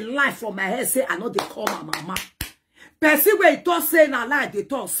 Percy way life from my head say I know they call my mama. Percy way talk say na lie they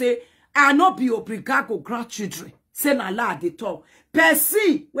talk say I not be obrigado grandchildren. Say na lie they talk.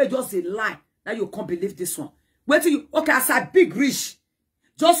 Percy way just a lie. Now you can't believe this one. Wait till you okay as I big rich.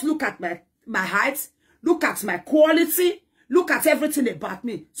 Just look at my height, look at my quality, look at everything about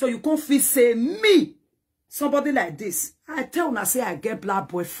me. So you can't feel say me. Somebody like this. I tell when I say I get black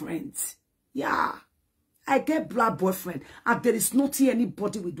boyfriend. Yeah. I get black boyfriend, and there is nothing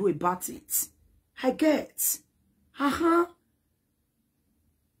anybody will do about it. I get.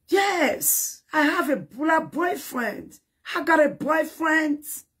 Yes, I have a black boyfriend. I got a boyfriend.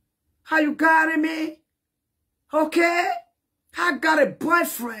 How you got me? Okay? I got a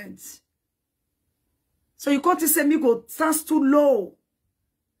boyfriend. So you can't say me go stands too low.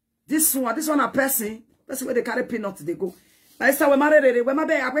 This one a person where they carry peanuts they go. But it's when married, when my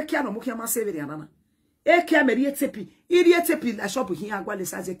baby, I work here no more. I say very Eke meri etepi la shop here agwa le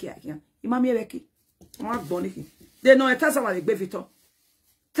saze ke here. Imami eweki. Won agbon ni. They know it as our gbe Victor.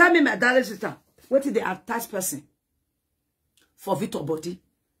 Tell me my darling sister, what is the attached person for Victor body?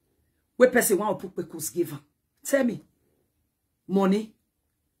 Where person want to put Kwekus giver? Tell me. Money,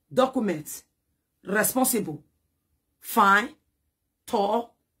 documents, responsible, fine,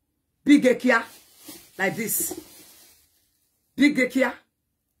 tall, big ekia, like this. Big ekia,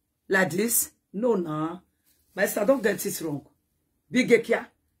 like this. No, nah. My sister, don't get it wrong. Big ekia.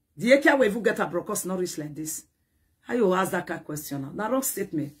 The ekia where you get a brokers not rich like this. How you ask that kind of question now? Now, wrong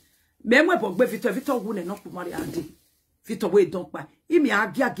statement. Même when Bogbe Victor wouldn't not put money and Victor way don't buy. Imi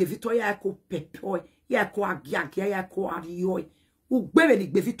agia give Victor ya ko pepe. Ya ko agia ya ko ariyo. Ugbe ni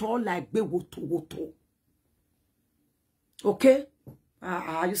gbe Victor like be woto woto. Okay?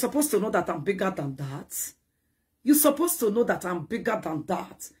 You're supposed to know that I'm bigger than that. You're supposed to know that I'm bigger than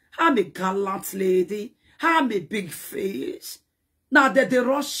that. I'm a gallant lady. I'm a big fish. Now they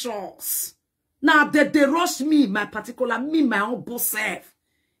rush us. Now they rush me, my humble self.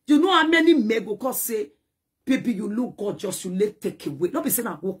 You know how many men go say, baby, you look gorgeous, you let take away. Don't be saying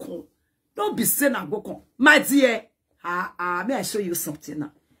I go come. Don't be saying I go come. My dear, may I show you something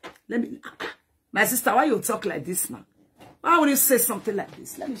now? My sister, why you talk like this now? Why would you say something like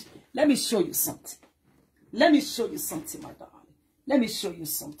this? Let me show you something. Let me show you something, my darling. Let me show you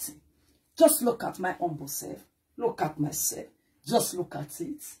something. Just look at my humble self. Look at myself. Just look at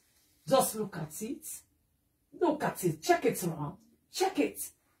it. Just look at it. Look at it. Check it around. Check it.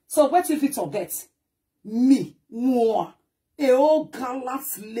 So what if it forgets? Me. Moi. A old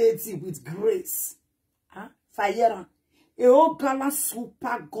gallant lady with grace. Fire. A old gallant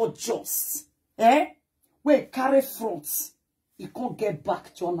super gorgeous. We carry front. You can't get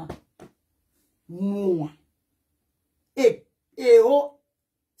back, Jonah. Moi.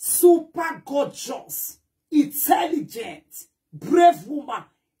 Super gorgeous, intelligent, brave woman,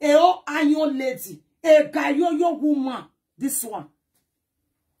 iron lady, gayoyo woman. This one.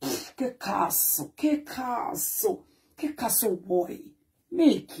 Que caso boy.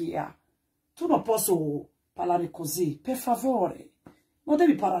 Me kia. Tu non posso parlare così, per favore. Non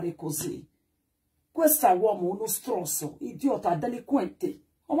devi parlare così. Questa uomo uno stronzo, idiota, delinquente.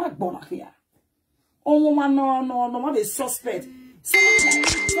 Oh my buona kia. Oh woman, no, man is suspect.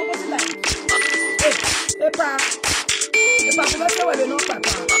 Somebody like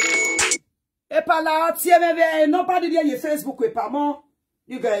Epa, la tiens, nobody there your Facebook, Epa, mon.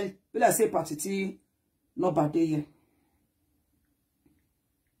 You guys, will I say partiti, nobody here.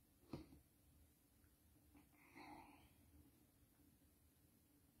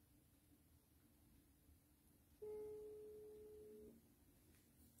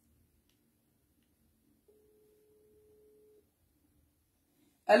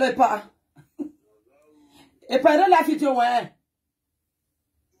 Hello, Epa. Epa, I don't like it your way.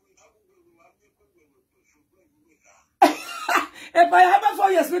 If I have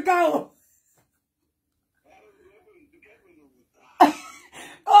 4 years, we can.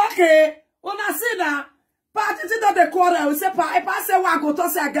 Okay. When I see that, but it's not the quarter. We say, if I say what I go to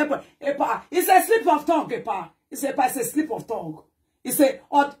say again, it's a slip of tongue. It's a slip of tongue. It's a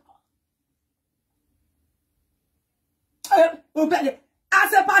odd.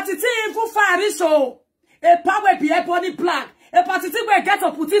 As a party team for fire so a power be a body black. A party team will get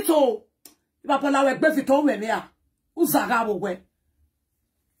a potato. If I pull out a breath, it all me. Uzaga will wear.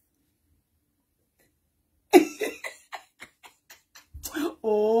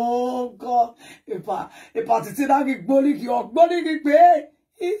 Oh God! If I see that big body, your body big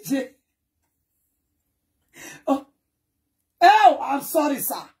oh, I'm sorry,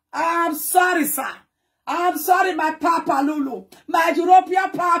 sir. I'm sorry, sir. I'm sorry, my Papa Lulu, my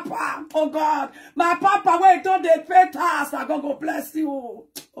European Papa. Oh God, my Papa, wait, don't they pay tax? I'm gonna go bless you.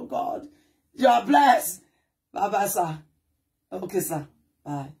 Oh God, you're blessed. Bye bye, sir. Okay, sir.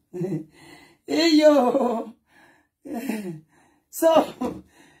 Bye. Hey yo. So,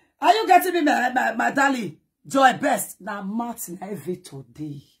 are you getting me, my darling? Joy best. Now, Martin, every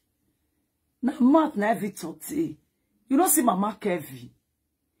today. Now, Martin, every today. You don't see Mama Kevin.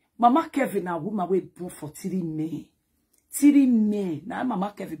 Mama Kevin, now, woman, we born for 3 May. 3 May. Now,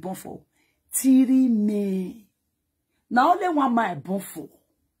 Mama Kevin born for 3 May. Now, only 1 man born for.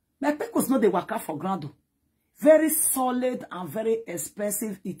 My people's know they work out for ground. Very solid and very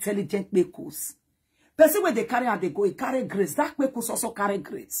expensive, intelligent peoples. Person where they carry and they go, he carry grace. That peoples also carry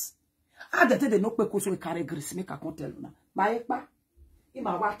grace. How the they know peoples will carry grace? Make I can't tell you now. My epa, in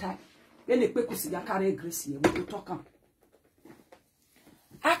my water, when the peoples they carry grace here, we will talk on.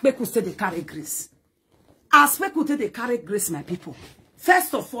 How peoples say they carry grace? As people say they carry grace, my people.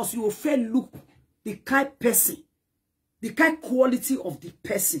 First of all, you will fail look the kind person, the kind quality of the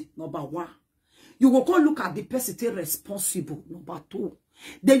person. Number 1. You will go look at the person they responsible. Number 2.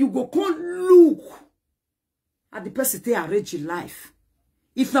 Then you go look at the person they arrange in life.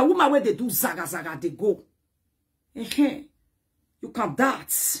 If na woman where they do zaga zaga, they go. You can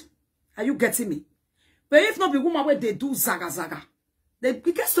dance. Are you getting me? But if not be woman where they do zaga zaga, the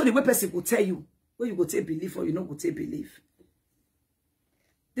biggest story where person will tell you where you go take believe or you not go take believe.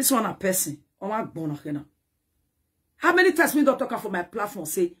 This one a person. How many times me don't talk for my platform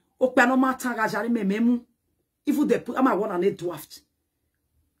say, "Oh, no matter memu." Even they put, I'm a one and a draft.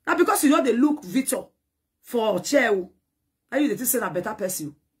 Now because you know they look Victor for chair, are you the say a better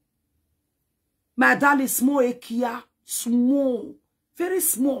person? My darling small ekia, small, very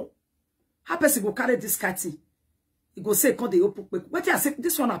small. How person go carry this catty? He go say, "Come the open quick." What I say?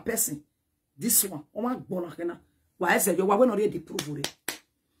 This one a person. This one, oh my God, why is it? You want to the proof of it?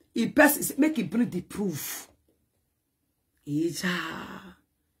 It person make it bring the proof.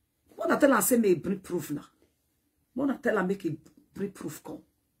 What I tell her say me bring proof now. What I tell her make it bring proof come.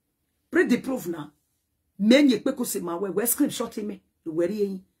 Bring the proof now. Men ye quick say my way. Screenshot me. The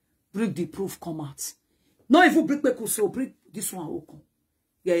worrying. Bring the proof come out. No, if you bring quick so bring this one all come.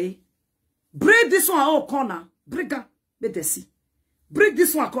 Yeah. Bring this one all corner. Bring her. Let us see. Bring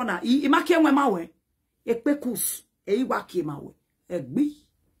this one corner. I make we mawe. E pekus. E waki mawe. Egbi.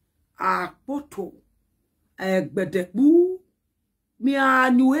 A poto. Egbedebu. Mi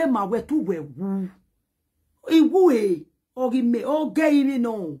anue mawe tu we wu. Iwu ori me oge iri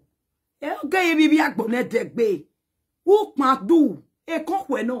no. Oge iri bi agbone degbe. Wu padu. E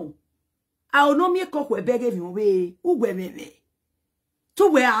konkwe no. A ono mi konkwe bege vi we. Ugwe meme. Tu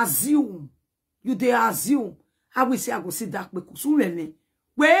we assume. You dey assume. I will say I go see that because me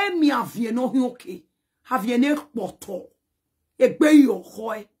where me avie no okay avie ne poto egbe yo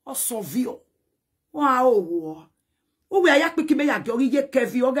hoy o sovio wa o we aya pe ki me ya jori ye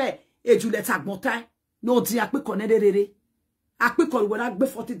kevi oge ejule tagbontan no di ape konederere ape ko we na gbe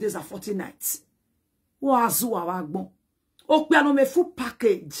 40 days and 40 nights wa azu wa agbon o pe ano me full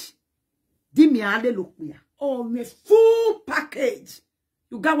package di mi ale lo pe o me full package.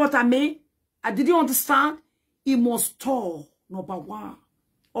 You got what I mean? Did you understand? He must tall, number 1.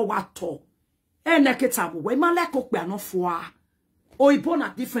 Or what tall? And like it's a way, man, like okbe no for. Or you born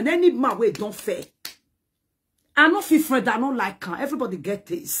at different. Any man way don't fair. I no feel friend, I don't like her. Everybody get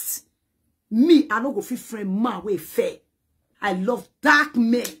this. Me, I no go feel friend, man way fair. I love dark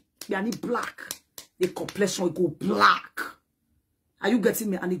men. Me and black. The complexion go black. Are you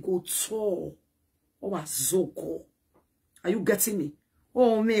getting me? And it go tall. Oh, a zoko. Are you getting me?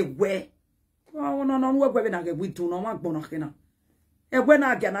 Oh, me where? Oh no no we na ge witu no ma gbona kena egwe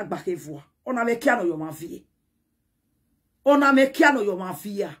na aga na gba kevu ona me kia no yo ma vie ona me kia no yo ma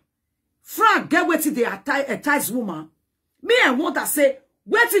vie Frank get wetin dey entice woman me I want to say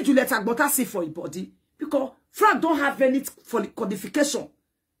wetin Juliet Agbota see for your body Because Frank don't have any for the codification.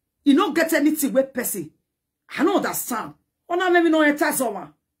 You don't get anything with person. I don't understand. Ona maybe no enter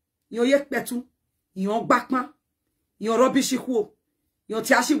someone. You yek betu. You backman. You rubbish equal. You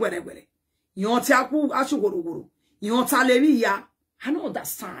tiashi were. You tiaku ashu guru. You talevi ya. I don't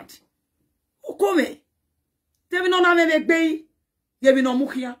understand. Okome. Devi no na me be. Yebi no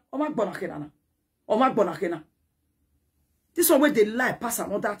mukia. Omak bonakena. Omak bonakena. This one where they lie pass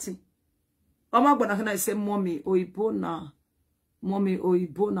another thing. Omak bonakena say mommy oibona. Mommy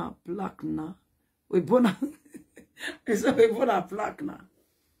oibona black na. Oibona. It's oibona black na.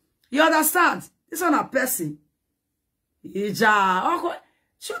 You understand? This one a person. Ija.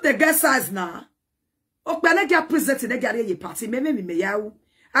 Shoot the guest size now. Okpele get present in the party. Me yawu.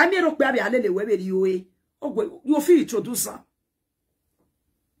 I mean okpele alele webe you. You feel introduce her.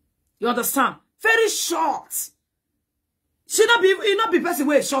 You understand? Very short. She not be person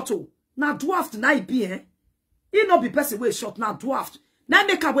way short. Now dwarfed na be eh. He not be person way short now dwarfed. Now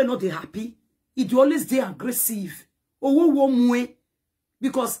make her way not they happy. He do always dey aggressive. Wo mwe.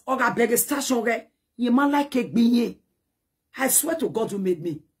 Because oga beg station re. Ye man like cake be. I swear to God who made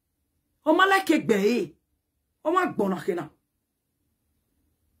me. O man like cake be. O man bonakena.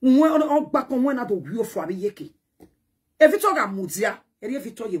 Mwen on back on when I do view for abi yeke. If it oga mudia, eri if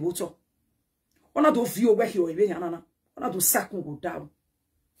it ye woto. Ona do view where he o ebe yanana. Ona do sack go down.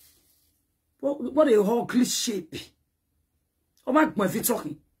 What a ugly shape. O man gbon if it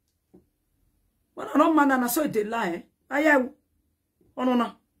talking. When I don't man and I saw it they lie. Ayaw. Ono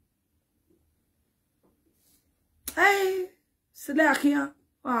na. Hey, sele akia.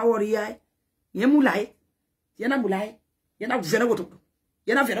 Ah, worry ai. Ye mulai. Ye na mulai. Ye na vena woto.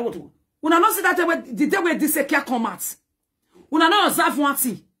 Ye na vena woto. Una no see that the day where this care come out. Una no observe one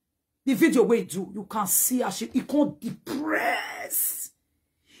thing. The video where do you can see how she can't depressed.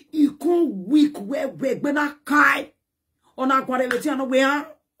 You can't weak where na kai. Ona kware leti ano we an.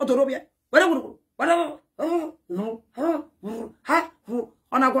 Otorobia. Whatever. No.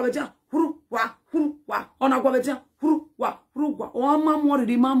 Ona kwabeta huru wa ona kwabeta huru wa o mamu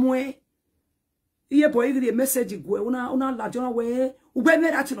ri mamwe iye boy iri message gwe una la jona we ugbe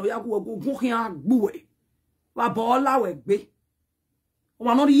me that no ya go gun agbuwe wa bola we gbe o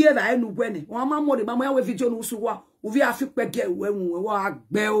ma no ye ba enu gwe ni o mamu ri mamu ya we video no su wa u vi afipege we wu wa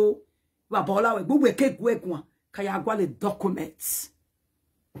agbe o wa bola we gbugbe ke gwe kun ka ya gwa le documents.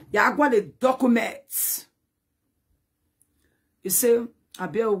 Ya got the documents. You say,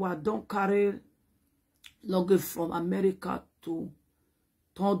 Abiyawa don't carry luggage from America to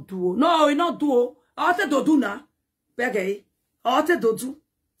don't do. No, you not do. Ate do do na. Bege. Ate do do.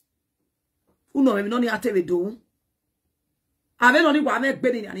 Uno me no ni ate we do. Ave no ni wa me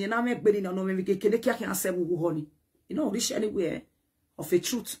gbedi ni na me gbedi na no me ke kene kia kan se wo ho ni. You know reach anywhere of a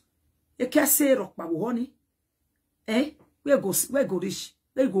truth. You can say rock pa wo ho ni. Eh? Where go reach?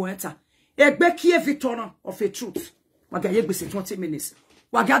 They go enter. Egbe kie victor of a truth. Waga yegbe 20 minutes.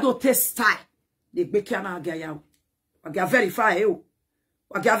 Waga do test time. The egbe kia na aga yawo. Waga verify e o.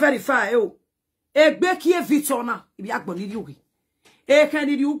 Waga verify e o. Egbe kie victor na ibi agbon ni ri. E kan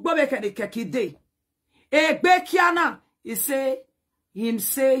ni ugbo be kan kekide. Egbe kia na he say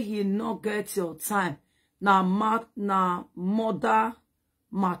he not get your time. Na mother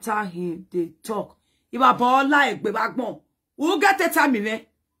matter him they talk. Iba bola egbe bagbon. Who get the time me?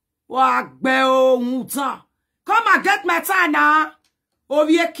 Come and get my time now.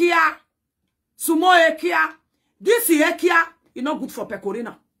 Ovie kia. Sumo ekia. This ekia. It's not good for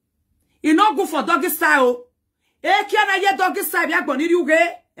pecorina. It's not good for doggy style. Ekia na ye doggy style. Ya gboni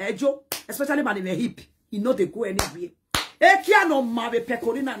riuge. Ejo. Especially by the hip. You know they go anywhere. Ekia no mabe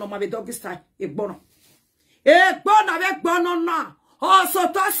pecorina. No mabe doggy style. Ekbono. Ekbono vekbono na.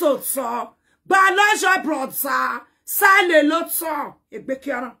 So. Balaja brother. Sale lotso.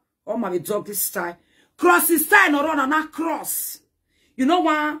 Egbekiana. Oh my doggy style. Cross the style no run na cross. You know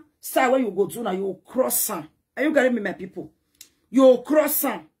one style when you go to now you cross. Are you getting me, my people? You cross.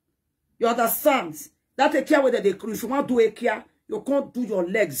 You understand? That a care whether they cruise. If you want to do a care, you can't do your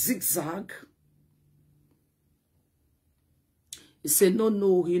legs zigzag. He said,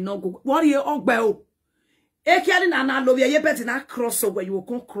 no, he no go. What are you all about? A care in an aloe, you better not cross over. You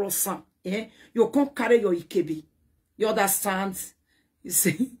can't cross. You can't carry your ikebi. You understand? You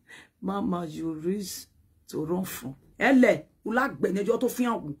see, Mama, you reach to run from. Ele, ulak benejo to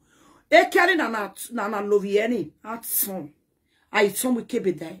fiangu. E carry na lovieni at son. I told we keep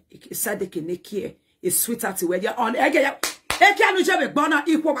it there. It said they can make here. It's sweet at where you're on. E can you have a banner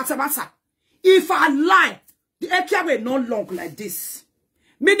equal matabasa? If I lie, the eke will not long like this.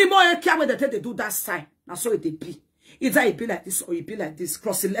 Minimum eke will they do that sign. Now so it be. Either it be like this or it be like this.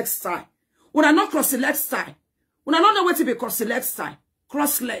 Cross the leg side. Una not cross leg style. Una not know what to be cross leg style.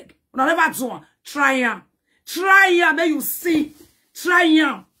 Cross leg. Una never do one. Try ya. Try ya. Then you see. Try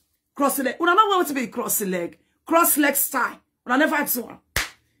ya. Cross leg. Una not know what to be cross leg. Cross leg style. Una never do one.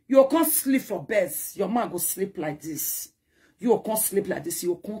 You can't sleep for beds. Your man go sleep like this. You can't sleep like this.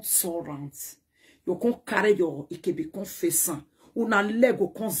 You can't surround. You can't carry your ikebe confessant. Una leg go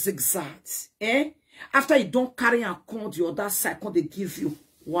can't zigzag. Eh? After you don't carry and come the other side, can they give you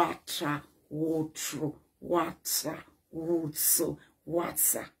water, water, water,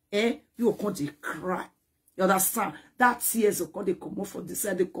 water. Eh? You can't they cry. You understand? That tears will they come up for this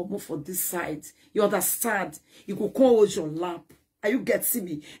side, they come up for this side. You understand? You go come hold your lamp. Are you getting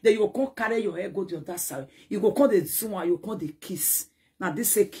me? Then you go carry your hair, go to the other side. You go call the zoom and you call the kiss. Now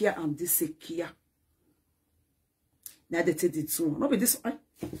this say kia and this say kia. Now they take the zoom. Not be this one.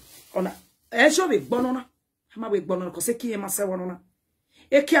 On a show with bonona. How we bonona? Because say kia must say one.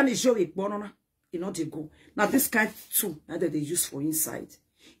 A kia is show with bonona. You know they go. Now this kind too. Now that they use for inside.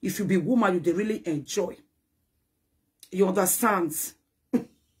 If you be woman, you they really enjoy. You understand?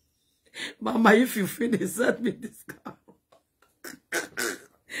 Mama, if you finish, send me this car.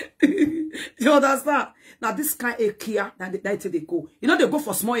 You understand? Now this kind of Kia, that they go. You know they go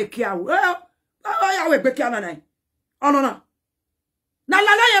for small Kia. Well, oh yeah, we Kia na. Oh no. Na la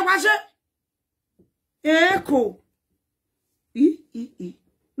la ye waje. Eko.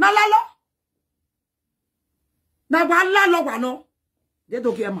 Na la la. Na wa la lo wa no. They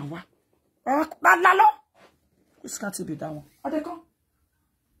don't get my wa. Na la la. This can't be that one. Are they come?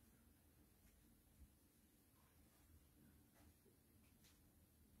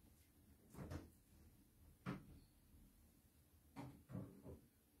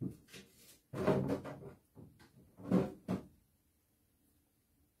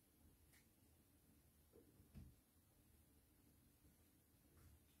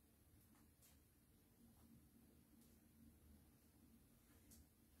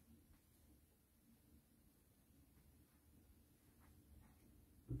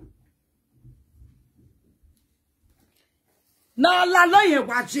 Na la lo ye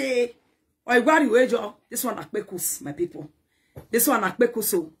waje. Or wari wejo. This one akpekus, my people. This one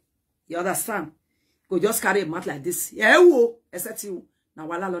akpekuso. You understand? Go just carry a mat like this. Yeah, wo. Except you. Na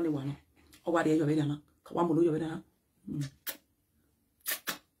wala lo ni wano. O wari yo veda na. Kawamulu yo veda na.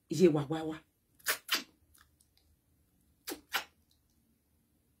 Ije wa.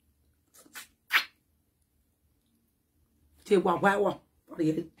 Je wa.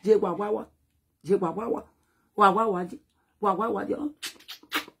 Je wa. Je wa. Wa. Wa.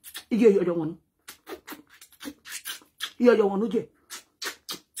 Ije yo wonu. Yo wonu je.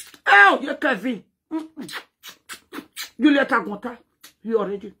 Oh, you Kevin. You let her go. You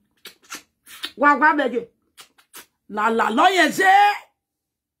already. Wa beje. La lo ye je.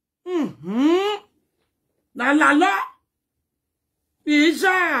 La lo.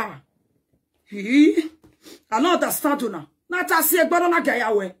 Ija. I don't understand now. Na ta si egbodo na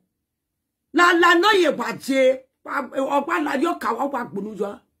gaya we. La no ye waje. Opa la yo ka wa gbunu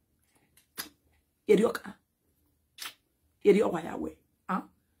jo. Eri wa ya we. Ah.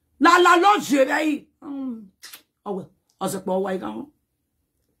 La lo je bai. Oh well. Osepo wa iga.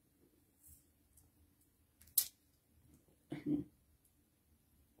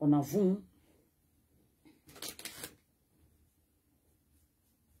 On a vu.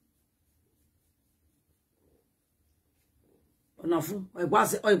 On a vu. It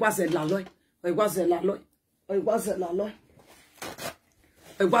was la loi. It was la loi. It was la loi.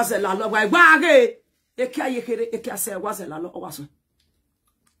 It was la loi. Why wage? Ekia yekere. Ekia say it was la loi. Was.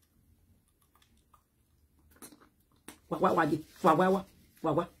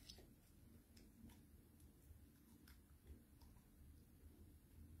 Wa.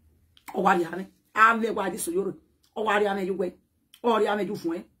 Owari ane ame wadi so yoro owari ane yuwe ori ane ju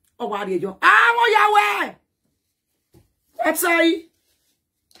fun e owari ejo awon yawe etai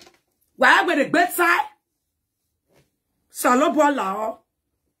wa gbe de gbeta salobo la o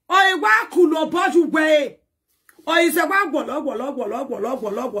iwa ku lo boju we o ise wa gbolo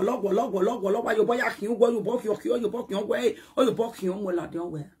wa yo boya kin wo yo bo ki o yo bo kin we o yo bo kin mo la de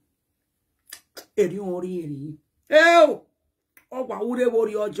we eri ori Ogwa ure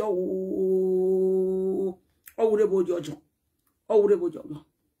bori ojo o ure bori ojo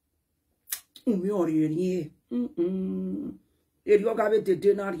umi ori eri eri oga be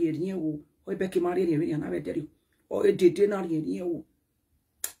dede na ri eri wo o be ki mari eri na be deri o e dede na ri eri wo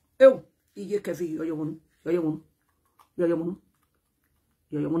iye kefi yo wonu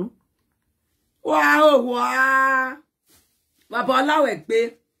wa baba lawe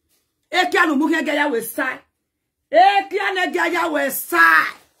gbe e ki anu mu ke ya we sai Ekia ne gaya we sa.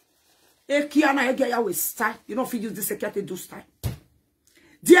 Ekiana egeya with style. You don't feel use this sekia to do style.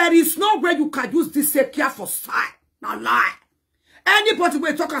 There is no way you can use this sekia for style. Now lie. Anybody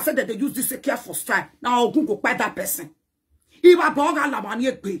will talk and say that they use this sekia for style. Now I'll go by that person. If I boga la mani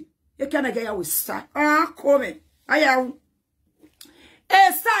ekpe. Ekiana egeya with style. Ah, come. Aya.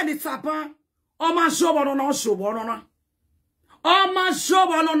 Style it's apa. Oma jobo no no jobo no na. Oma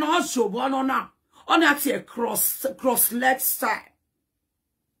jobo no no jobo no na. On actually a cross leg style.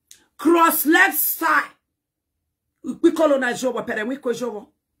 Cross leg style. We colonize jobo perenwiko jobo.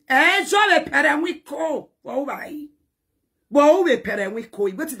 Jobo perenwiko. Wow, bye. Wow, we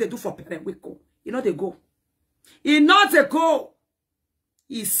perenwiko. What did they do for perenwiko? You know they go. You know they go.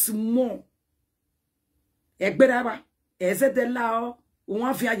 It's small. Egberaba. Eze de lao.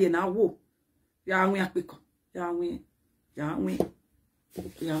 Uwa via ye na wo. Ya anwe akpiko. Ya anwe. Ya anwe.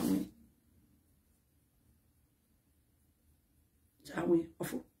 Ya anwe. Ya anwe.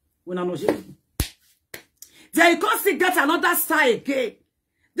 Ofu. When I know you. Then you can't still get another style again.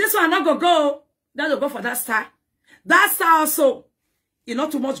 This one not go. Then you go for that style. That style also. It's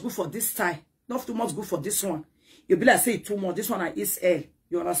not too much good for this style. Not too much good for this one. You be like say too much. This one is L.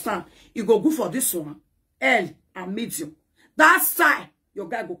 You understand? You go good for this one. L and medium. That style. Your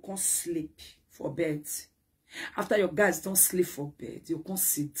guy go come sleep for bed. After your guys don't sleep for bed, you can't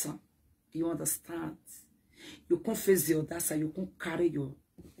sit down. You understand? You can't face the other side. You can't carry your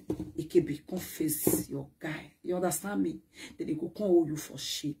EKB, can't face your guy. You understand me? Then they go can't hold you for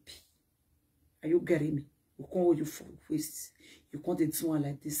shape. Are you getting me? You can't hold you for waist. You can't do one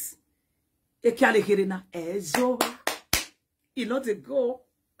like this. Ekale kirina ezo. You know the go.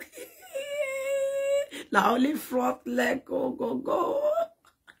 La only front leg go.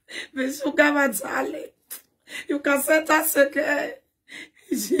 You can set us again.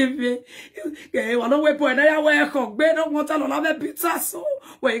 One way point I wear cock, no want to love pizza so.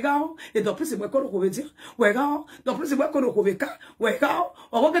 Wake out, if the prison were going to over wake out, the prison were going to over wake out,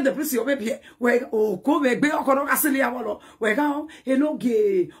 or walk at the prison over here, wake oh, go make be or Casilia, wake out, hello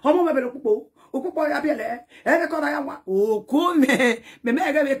gay, homo below, Ukupo ya bele, kona ya wa, me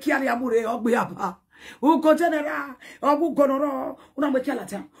mega me kiali amure, ogbiapa. Uko general, ogu gonoro, una mwekiala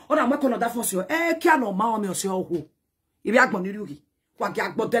ten, ona mwekono da fosio, kia no ma me ose ohu. Ibi agbon ni rugi, wa gi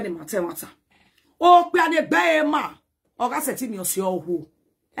agbon deni mata. O pe ane be ma, oga seti mi ose ohu.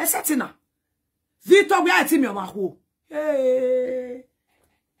 Seti na. Victor we ati mi o ma hu.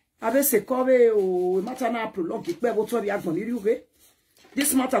 Abe se kobe o mata na prologue pe bo to bi agbon ni rugi.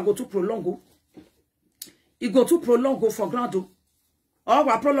 This matter go to prolongo. It go to prolongo for grando. O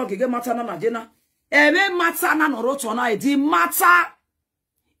wa prologue ge mata na jena. Eme matter na no rotona. The matter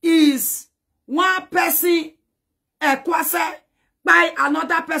is one person equase by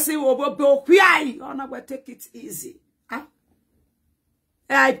another person will go why. Oh, now we take it easy. Huh?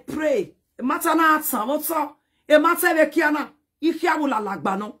 I pray. E matter na atsan. What's up? E matter we kiana. Ikia wula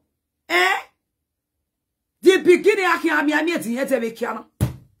lagbano. The beginning aki ami eti yete we kiana.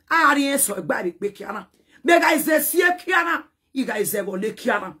 Ari eso egbari be kiana. Mega is the sie kiana. Iga is the wole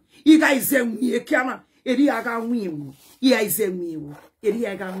kiana. Iga is the mie kiana. Eri aga wiwu. Iya is the wiwu. Eri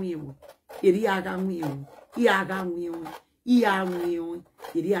aga wiwu. Eri aga wiwu. Iya aga wiwu. Iya wiwu.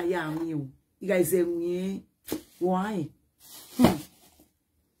 Eri aga wiwu. Iga is the wiwu. Why?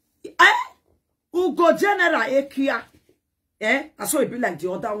 Ugo general ekia. I saw it be like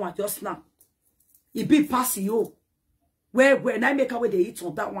the other one just now. It be pass you. When I make away they eat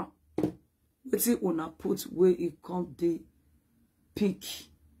on that one. What's it when I put where it come the peak?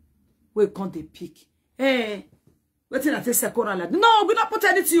 Where it come the peak? What's it I say second? No, we not put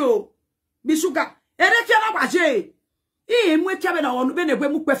anything you. Be sugar. Erekia na waje. Mwe kia na onu be ne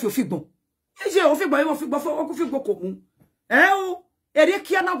gbe mu pe fi ofigbon. Je ofigbon mo figbon fo ofigbon ko mu. O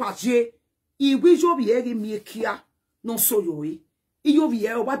erekia na waje. Iwi jo bi eri mi kia no so yo yi. Iyo bi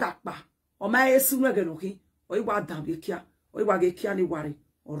e o badapa. O ma esi nu ege no ki. O iwa dan bi kia. O iwa ge kia ni ware.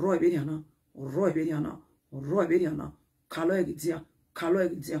 Oro ebe ni ana. Oro ebe ni ana. Oro ebe ni ana. Kalo ege dia. Kalo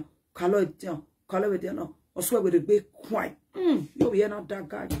ege dia. Kalo ege dia. Kalo ege dia no. O so we de gbe kwai. Yo bi e na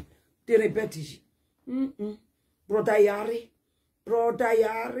daga. De rebeti. Brother Yari. Brother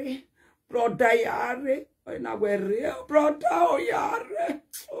Yari. Brother Yari. Na real brother o Yari.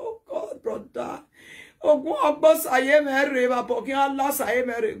 Oh God, brother. Ogun ogbo saye mere ba pokin Allah saye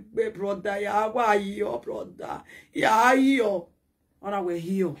mere gbe brother ya wa yo brother. Ya yo. Ona we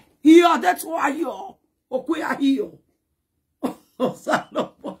hiyo. Hiyo that's why yo. Oku ya hiyo. Oh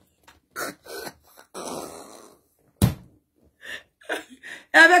salopo.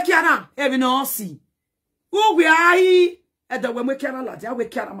 Ebe kiana, ebe no si. We ayi eda we kiana ladia, we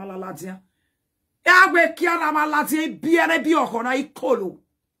kiana malaladia. Ya we kiana maladia biere bi okona ikolo.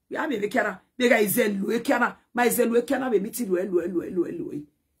 We have a kiana, bega izelu, ekiana, my zelu, ekiana, be meeting elu.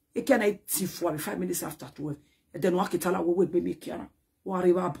 E can I see for 5 minutes after 12. And then walk it all away with me, kiana.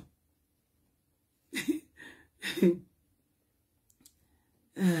 Worry up.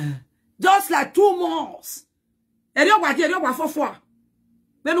 Just like 2 months. And you are for.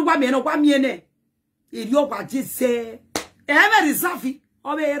 When you want me, no one me. You are just say, ever reserve.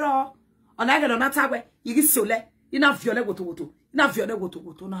 Obero. On I get on that way. You get so late. Enough your Woto Woto. Enough your Woto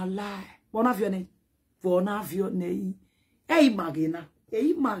Woto. Na lie. One of your name. One of your name. Hey, Magina.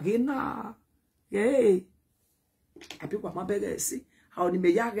 Hey, Magina. Hey. I pick up my beggar. See how the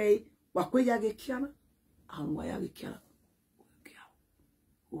Mayage, Wakwayage Kiana, and Wayage Kiana.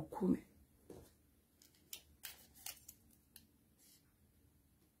 Okume.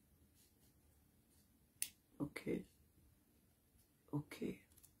 Okay. Okay.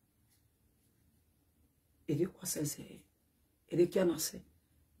 Ede kwa sese. Ede kiana se.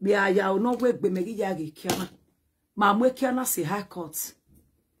 Bia ya no we gbe megi ya ge kiana. Ma mwe kiana se high court.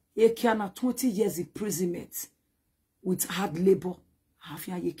 E kiana 20 years imprisonment with hard labor.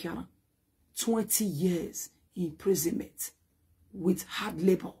 Hafia ye kiana 20 years imprisonment with hard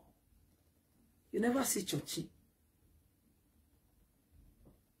labor. You never see churchy.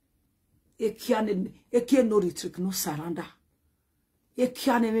 Eke no retreat, no surrender.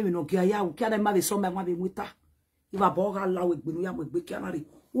 Eke me no gia ya, uke ma be so me ma be muta. Iba boga lawe gbe no ya mo gbe kianari.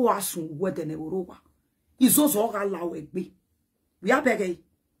 Wo asun wede ne orowa. Izozo ga lawe gbe. We abege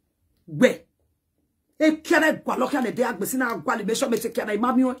gbe. Eke na gwa lo kia ne de agbe si na gwa le me so me te kia na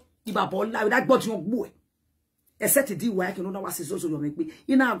imami o. Iba bo lawe da gbo ti won gbo e. Except di wa ke no na wase zozo yo me gbe.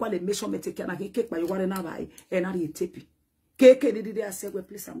 Ina agwa le me so me te kia na ke pa yo ware na ba e na re tepi. Keke did I say, well,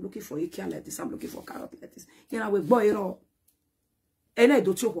 please, I'm looking for a can like this, I'm looking for carrot like this. You know, we boy it all. And I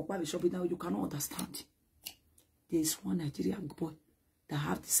don't know what the shop now, you cannot understand. There is one Nigerian boy that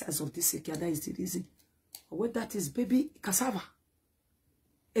have the size of this cake, that is the reason. What that is, baby, cassava.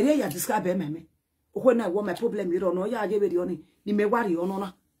 And here you describe me. When I want my problem, you don't know, ya gave it on ni me worry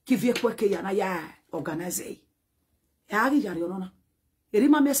on, give you a quick yana ya organize. Yagi yarionona.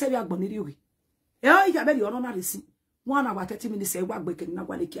 Erima me say ya boniri. Ya very honor receipt. 1 hour 30 minutes say work breaking na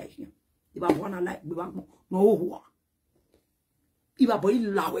gwale kia here. Iba bona like be back no ho. Iba boy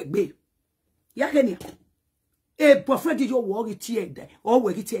lawe gbe. Ya kenya. E boyfriend yo wo ri tie de. O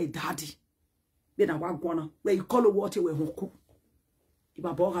we ri tie daddy. Be na wa gona where you call water we honku.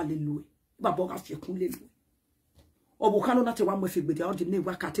 Iba bo hallelujah. Iba bo ga fie kun lelu. Obu kanu na te wa mo fe gbe de o de ne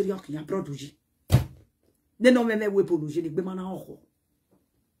wa kateri o kiyan produji. Ne no me we produji ni gbe mana ho.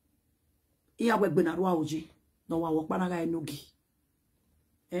 Iya we gbe na ro awoji. No wa work banaga enogi.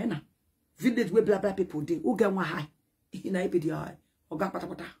 Na village we blah blah people dey. Who get one high? Ina ibi di high. Oga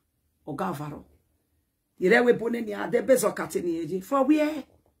patapata. Oga varo. Ire we bone ni ade bezo kate ni eje. For where?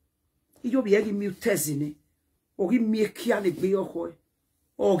 Ijo bi egi mutezi ni. Ogi miekia le gbe oko.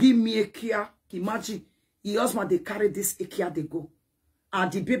 Ogi miekia. Imagine the husband they carry this ikia they go.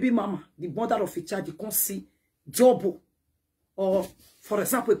 And the baby mama, the mother of a child, you can't see double. Or for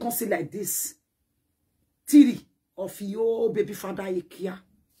example, you can't see like this. Tiri of your baby father ikia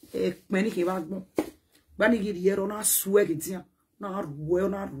many ke bagmo bani gidi yero na swag dia na ruo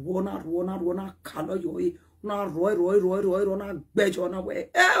na kalo yo na roi na gbejo na we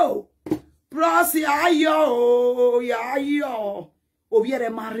bros ya yo obiere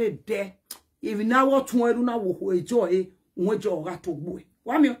mare de even na wo tun eru na wo ho ejo won ejo ga to gbo e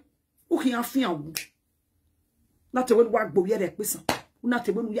wa mi o ki afin awu na te we wa gbo ye de pesan una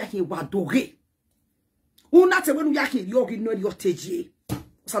te we nu ya ki wa doge una te wenu yake yogi no di oteji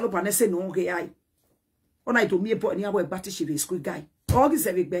salo panese no ge ai ona ito mi e ni abo e bati shi school guy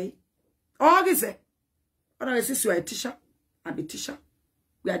ogize begbe ogize ona we sister a teacher and the teacher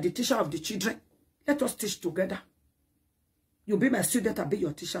we are the teacher of the children. Let us teach together. You be my student, I be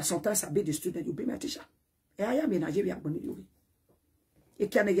your teacher. Sometimes I be the student, you be my teacher. I am in Nigeria boni yogi e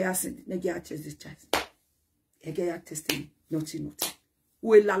can nege asin nege access this child e ge testing nothing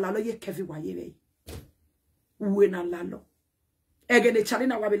we la lo ye kevi wa ye we na lalo egene chali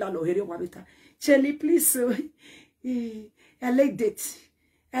na wabi lalo here wabita Chelly please I like that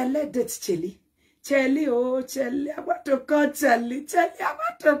Chelly oh Chelly I want to call Chelly I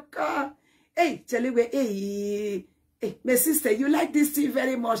want to call hey Chelly we hey my sister you like this thing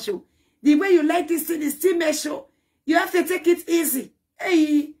very much the way you like this thing is still measure you have to take it easy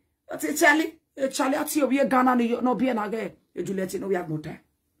hey Chelly ati obi Ghana no be na ge ejuleti no we agbota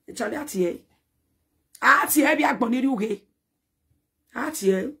Chelly ati e bi agboniri uge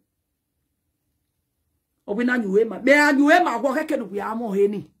ati obi na nyuwe ma be anyuwe ma gwo keke no ya mo he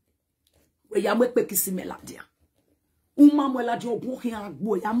ni we ya mo pe kisi meladia Uma mwela di ogun ki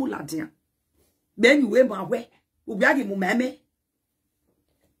agbo ya mu ladian. Ben we ma we. Ubi agi mu meme.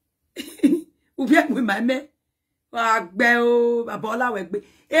 Ubi agi mu meme. Agbe o babola we gbe.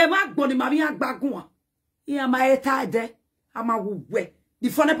 E ma gbo ni ma bi agbagun wa. Iya ma eta de. Ama we. The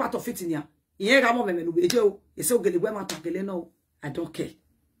funny part of it in here. Iye ga mo meme no beje o. Ese ogele we ma takele no. I don't care.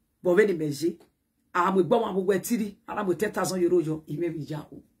 But when the meji, I'm with bomb and we're titty, and I'm with 10,000 euros. He may be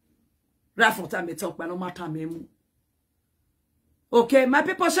jaho. Right for time, me talk, but no matter me. Okay, my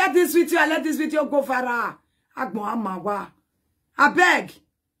people, share this video. I let this video go far. Agbo amawa. I beg.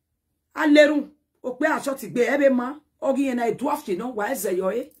 I let him. Okay, I shot it. Be every man. Ogi and I dwarf, you know, why is yo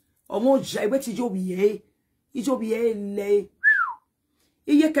eh? Or more jay, what is your be Is your be lay.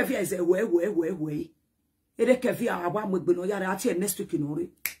 Iye kevia is a way. Ere kevia awa mwegbe yare ati next week inori.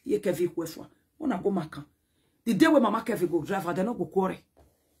 Ye kevi kwefwa. Ona go maka. The day when mama kevi go drive, they no go quarry.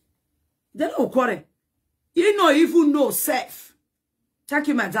 They no go quarry. You no even know self. Thank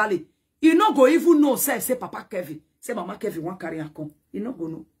you, my darling. You no go even know self. Say papa kevi. Say mama kevi wan carry akon. You no go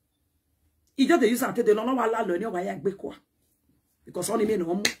know. You just use ante de no wala lo ni o ba ya gbe kwa. Because only me no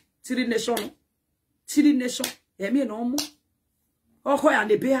mo. Tiri nation. Tiri nation. Emi no mo. Oko ya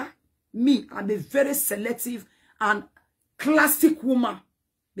nebea. Me, I'm a very selective and classic woman.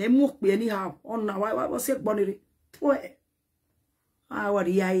 Me move me anyhow. On now, why was it bonny? Ah, what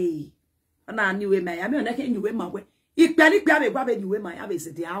ye? And I knew my. I mean, I can't you my way. If Penny grab a baby, you wear my abbey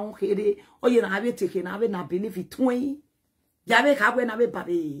said, I don't hear it. Or you have it taken, I will not believe it. Twin. Yabe have when I be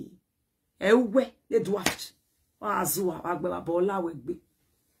baby. Eh, way, the dwarf. Ah, Zua, I will bola will be.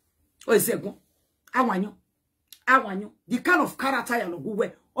 Oh, is it go? I want you. I want you. The kind of character you know go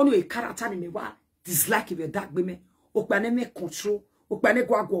way. Only a character ni me wa dislike if you dark women. Okpane me control. Okpane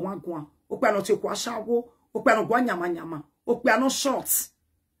go agwo wan gwan. Okpane te kwa shawo. Okpane go nyama nyama. Okpane shorts.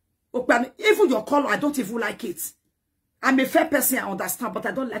 Okpane even your color, I don't even like it. I'm a fair person, I understand, but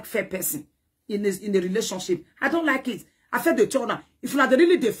I don't like fair person in a relationship. I don't like it. I feel the turner. If not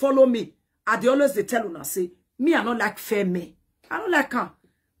really they follow me, they always they tell una say me I don't like fair men. I don't like her.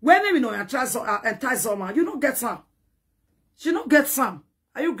 When me know entice someone, you don't get some. You don't get some.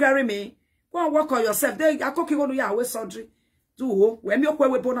 Are you getting me? Go and work on yourself. Then I cook you on your way surgery. Do when you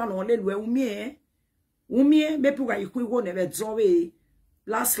we born on lane where me maybe where you could go never do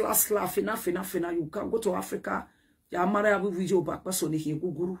last laugh enough you can go to Africa. Ya mara with video back person here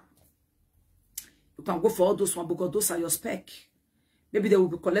guru. You can go for all those one because those are your spec. Maybe they will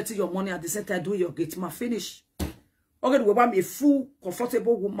be collecting your money at the same time doing your gate man finish. Okay, we want a full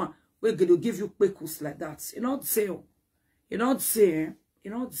comfortable woman. We're going to give you quickos like that. You know what I'm saying? You know what I'm saying?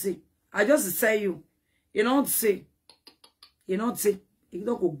 You know what I'm saying? I just say you. You know what I'm saying? You know what I'm saying? You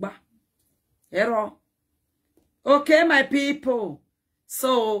don't go back. Error. Okay, my people.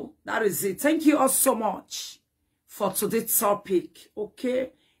 So that is it. Thank you all so much for today's topic.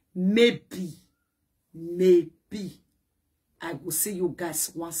 Okay, maybe I will see you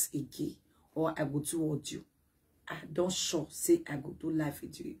guys once again, or I will do audio. I don't sure say I will do live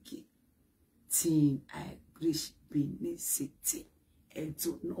video again. Team I reach Benin City. And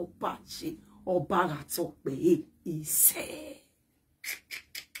to no patchy or barato be he say.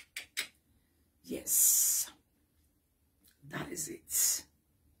 Yes. That is it.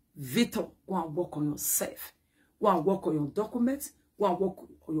 Vito, go and work on yourself. Go and work on your documents. Go and work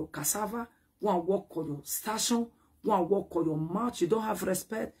on your cassava. Go and work on your station. Go and work on your mouth. You don't have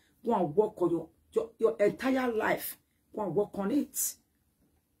respect. Go and work on your entire life. Go and work on it.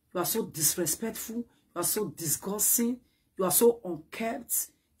 You are so disrespectful. You are so disgusting. You are so unkept.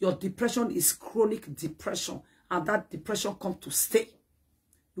 Your depression is chronic depression. And that depression comes to stay.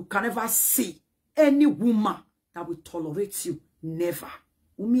 You can never see any woman that will tolerate you. Never.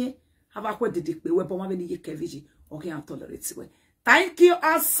 Thank you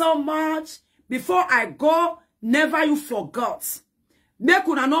all so much. Before I go, never you forgot. Make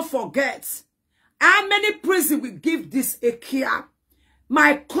una not forget. How many prison will give this a care?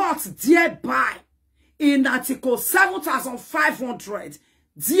 My court thereby in Article 7,500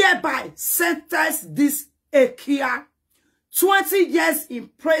 thereby sentence this Akia 20 years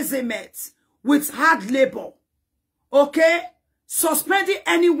imprisonment with hard labor. Okay? Suspending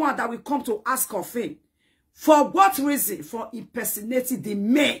anyone that will come to ask of him. For what reason? For impersonating the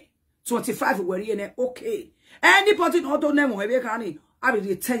man. 25 were in okay. Anybody not don't know I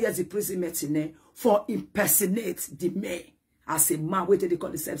will 10 years imprisonment in there for impersonate the man. As a man, wait till they call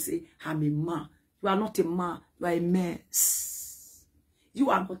themselves say, I'm a man. You are not a man, you are a mess. You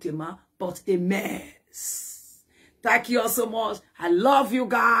are not a man, but a mess. Thank you all so much. I love you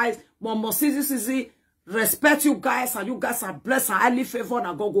guys. Mama Suzy Suzy. Respect you guys, and you guys are blessed and highly favored,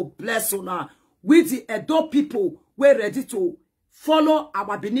 and God will bless you now. With the Edo people, we're ready to follow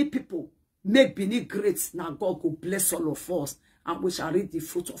our Benin people, make Benin great. Now God will bless all of us, and we shall reap the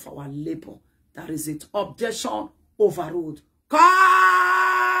fruit of our labor. That is it. Objection overruled. Cut!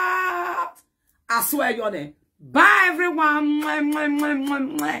 I swear your name. Bye, everyone.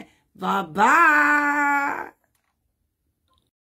 Bye-bye.